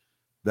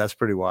 That's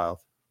pretty wild.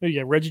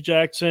 Yeah, Reggie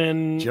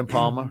Jackson, Jim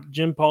Palmer,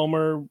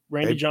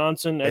 Randy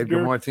Johnson,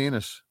 Edgar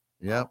Martinez.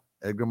 Yep,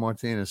 Edgar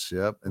Martinez.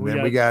 Yep, and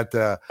we got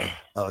a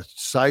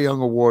Cy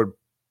Young Award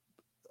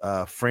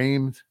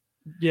framed.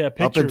 Yeah,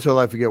 picture. Up until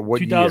I forget what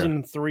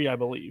 2003, I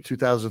believe.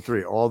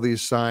 2003. All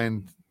these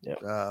signed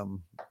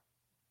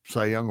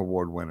Cy Young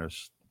Award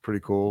winners. Pretty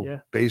cool. Yeah.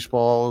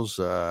 Baseballs.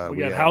 We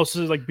got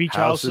houses, like beach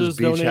houses,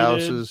 beach donated.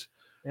 houses.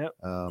 Yep.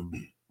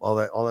 All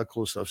that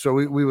cool stuff. So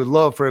we would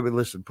love for everybody.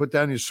 Listen, put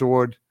down your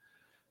sword,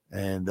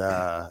 and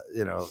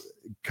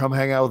come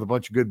hang out with a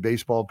bunch of good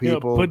baseball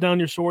people. Put down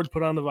your swords.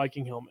 Put on the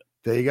Viking helmet.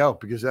 There you go,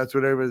 because that's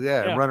what everybody.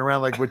 Yeah, run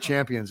around like we're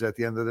champions at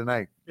the end of the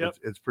night. Yep.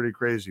 It's pretty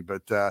crazy.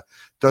 But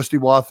Dusty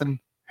Wathan,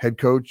 third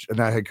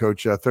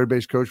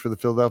base coach for the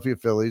Philadelphia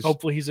Phillies.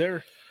 Hopefully he's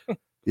there.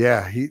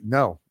 Yeah,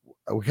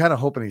 we're kind of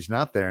hoping he's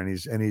not there, and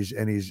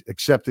he's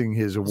accepting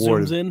his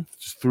award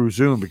through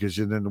Zoom because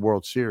you're in the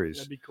World Series.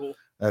 That'd be cool.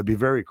 That'd be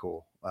very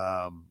cool.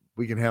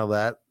 We can handle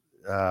that.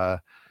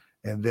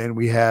 And then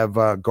we have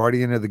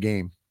Guardian of the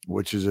Game,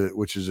 which is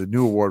a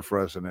new award for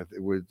us, and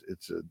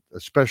it's a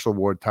special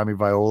award. Tommy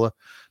Viola,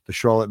 the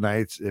Charlotte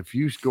Knights. If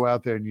you go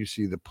out there and you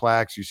see the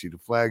plaques, you see the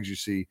flags, you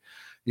see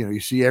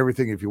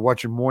everything. If you're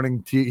watching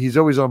morning TV, he's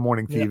always on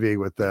morning TV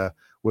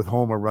with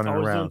Homer running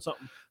around.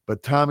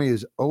 But Tommy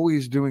is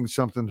always doing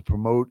something to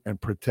promote and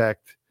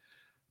protect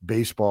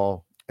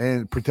baseball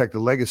and protect the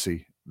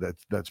legacy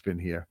that's been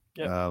here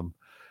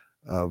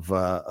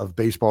of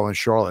baseball in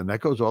Charlotte. And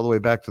that goes all the way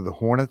back to the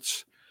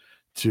Hornets,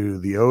 to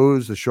the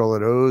O's, the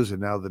Charlotte O's,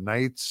 and now the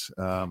Knights.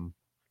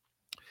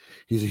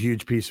 He's a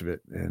huge piece of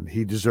it, and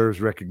he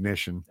deserves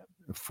recognition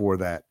for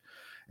that.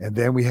 And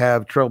then we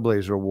have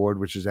Trailblazer Award,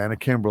 which is Anna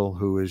Kimbrell,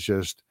 who is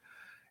just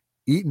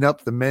eating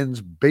up the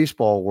men's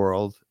baseball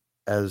world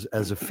as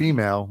a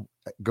female,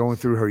 going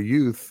through her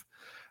youth.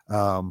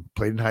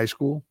 Played in high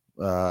school.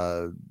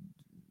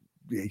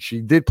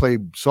 She did play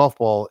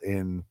softball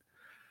in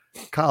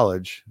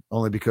college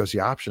only because the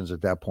options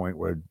at that point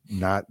were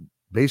not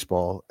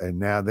baseball. And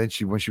now then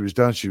when she was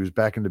done, she was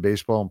back into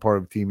baseball and part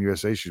of Team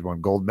USA. She's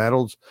won gold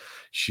medals.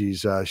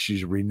 She's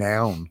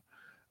renowned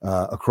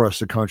across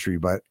the country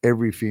by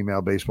every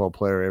female baseball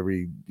player,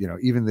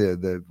 even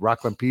the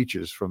Rockland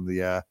Peaches from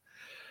the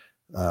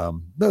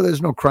no,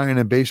 there's no crying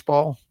in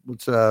baseball.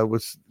 What's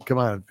come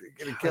on,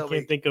 I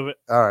can't think of it.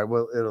 All right,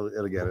 well,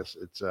 it'll get us.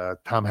 It's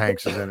Tom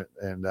Hanks is in it,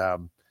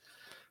 and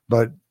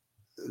but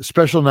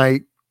special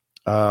night.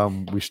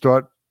 We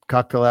start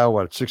cocktail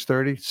hour at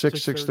 6:30.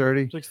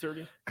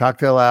 6:30.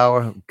 Cocktail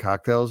hour.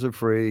 Cocktails are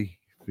free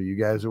for you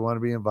guys that want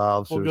to be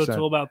involved. We'll go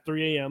till about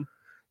 3 a.m.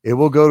 It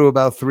will go to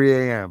about 3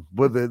 a.m.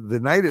 But the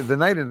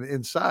night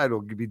inside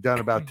will be done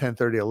about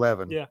 10:30,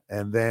 11. Yeah.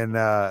 And then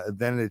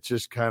it's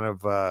just kind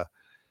of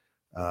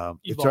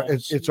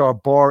It's our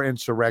bar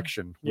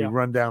insurrection. We Yeah.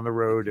 run down the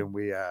road and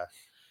we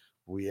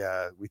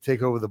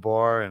take over the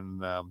bar,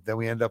 and then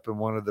we end up in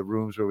one of the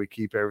rooms where we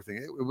keep everything.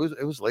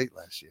 It was late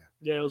last year.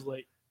 Yeah, it was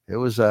late. It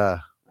was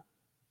A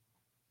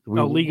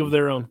league of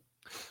their own.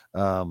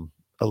 A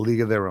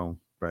league of their own,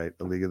 right?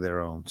 A league of their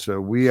own.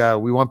 So we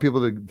want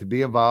people to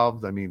be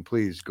involved. I mean,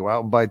 please go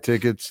out and buy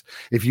tickets.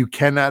 If you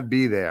cannot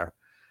be there,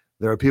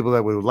 there are people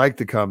that would like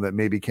to come that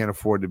maybe can't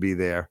afford to be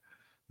there,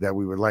 that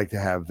we would like to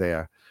have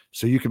there.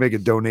 So you can make a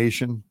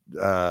donation.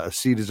 A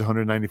seat is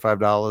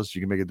 $195.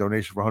 You can make a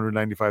donation for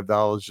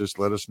 $195. Just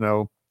let us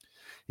know.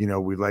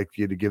 We'd like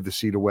you to give the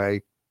seat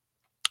away.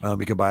 You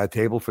can buy a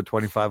table for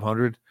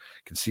 $2,500. You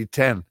can seat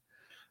 10.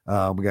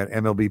 We got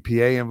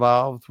MLBPA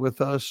involved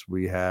with us.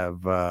 We have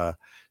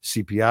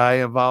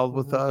CPI involved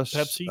with us.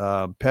 Pepsi.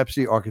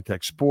 Pepsi,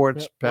 Architect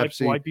Sports,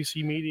 Pepsi.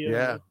 YPC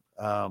Media.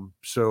 Yeah.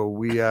 So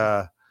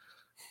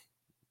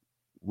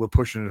we're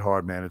pushing it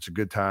hard, man. It's a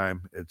good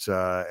time. It's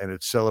and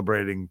it's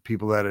celebrating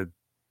people that are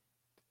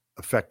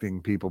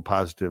affecting people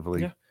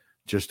positively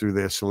just through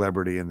their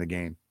celebrity in the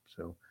game.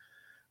 So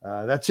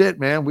that's it,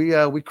 man.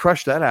 We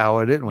crushed that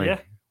hour, didn't we? Yeah.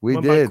 We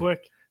Went did. by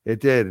quick.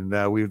 It did.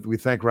 And we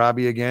thank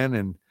Robbie again.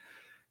 And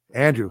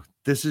Andrew,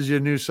 this is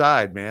your new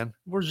side, man.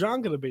 Where's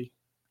John gonna be?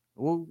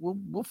 We'll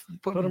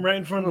Put him right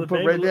in front of the put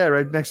baby. right there,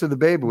 right next to the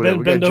baby. Whatever.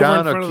 We got bend over John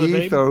in or front of the Keith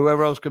baby. or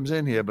whoever else comes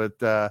in here.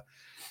 But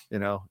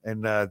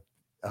and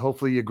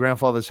hopefully your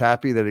grandfather's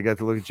happy that he got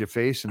to look at your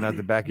face and not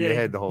the back of your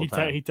head the whole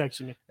time. He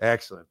texted me.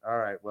 Excellent. All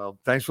right. Well,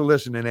 thanks for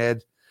listening,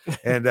 Ed.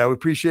 And we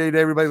appreciate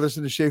everybody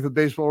listening to Schaefer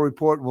Baseball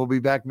Report. And we'll be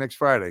back next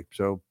Friday.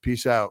 So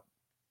peace out.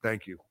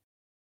 Thank you.